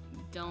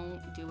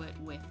 don't do it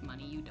with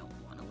money you don't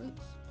want to lose.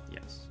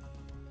 Yes.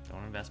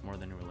 Don't invest more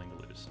than you're willing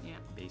to lose. Yeah.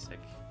 Basic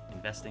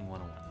investing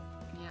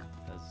 101. Yeah.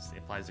 Because it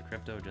applies to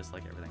crypto just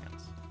like everything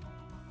else.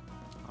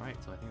 All right,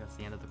 so I think that's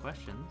the end of the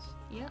questions.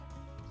 Yep.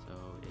 So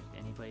if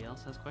anybody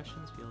else has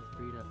questions, feel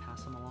free to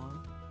pass them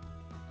along.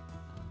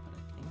 But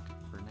I think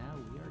for now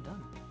we are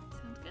done.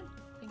 Sounds good.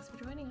 Thanks for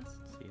joining us.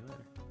 See you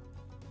later.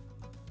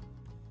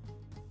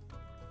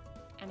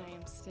 And I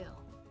am still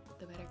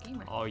the better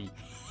gamer. Oh,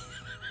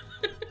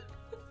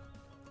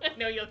 I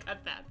know you'll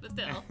cut that, but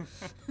still.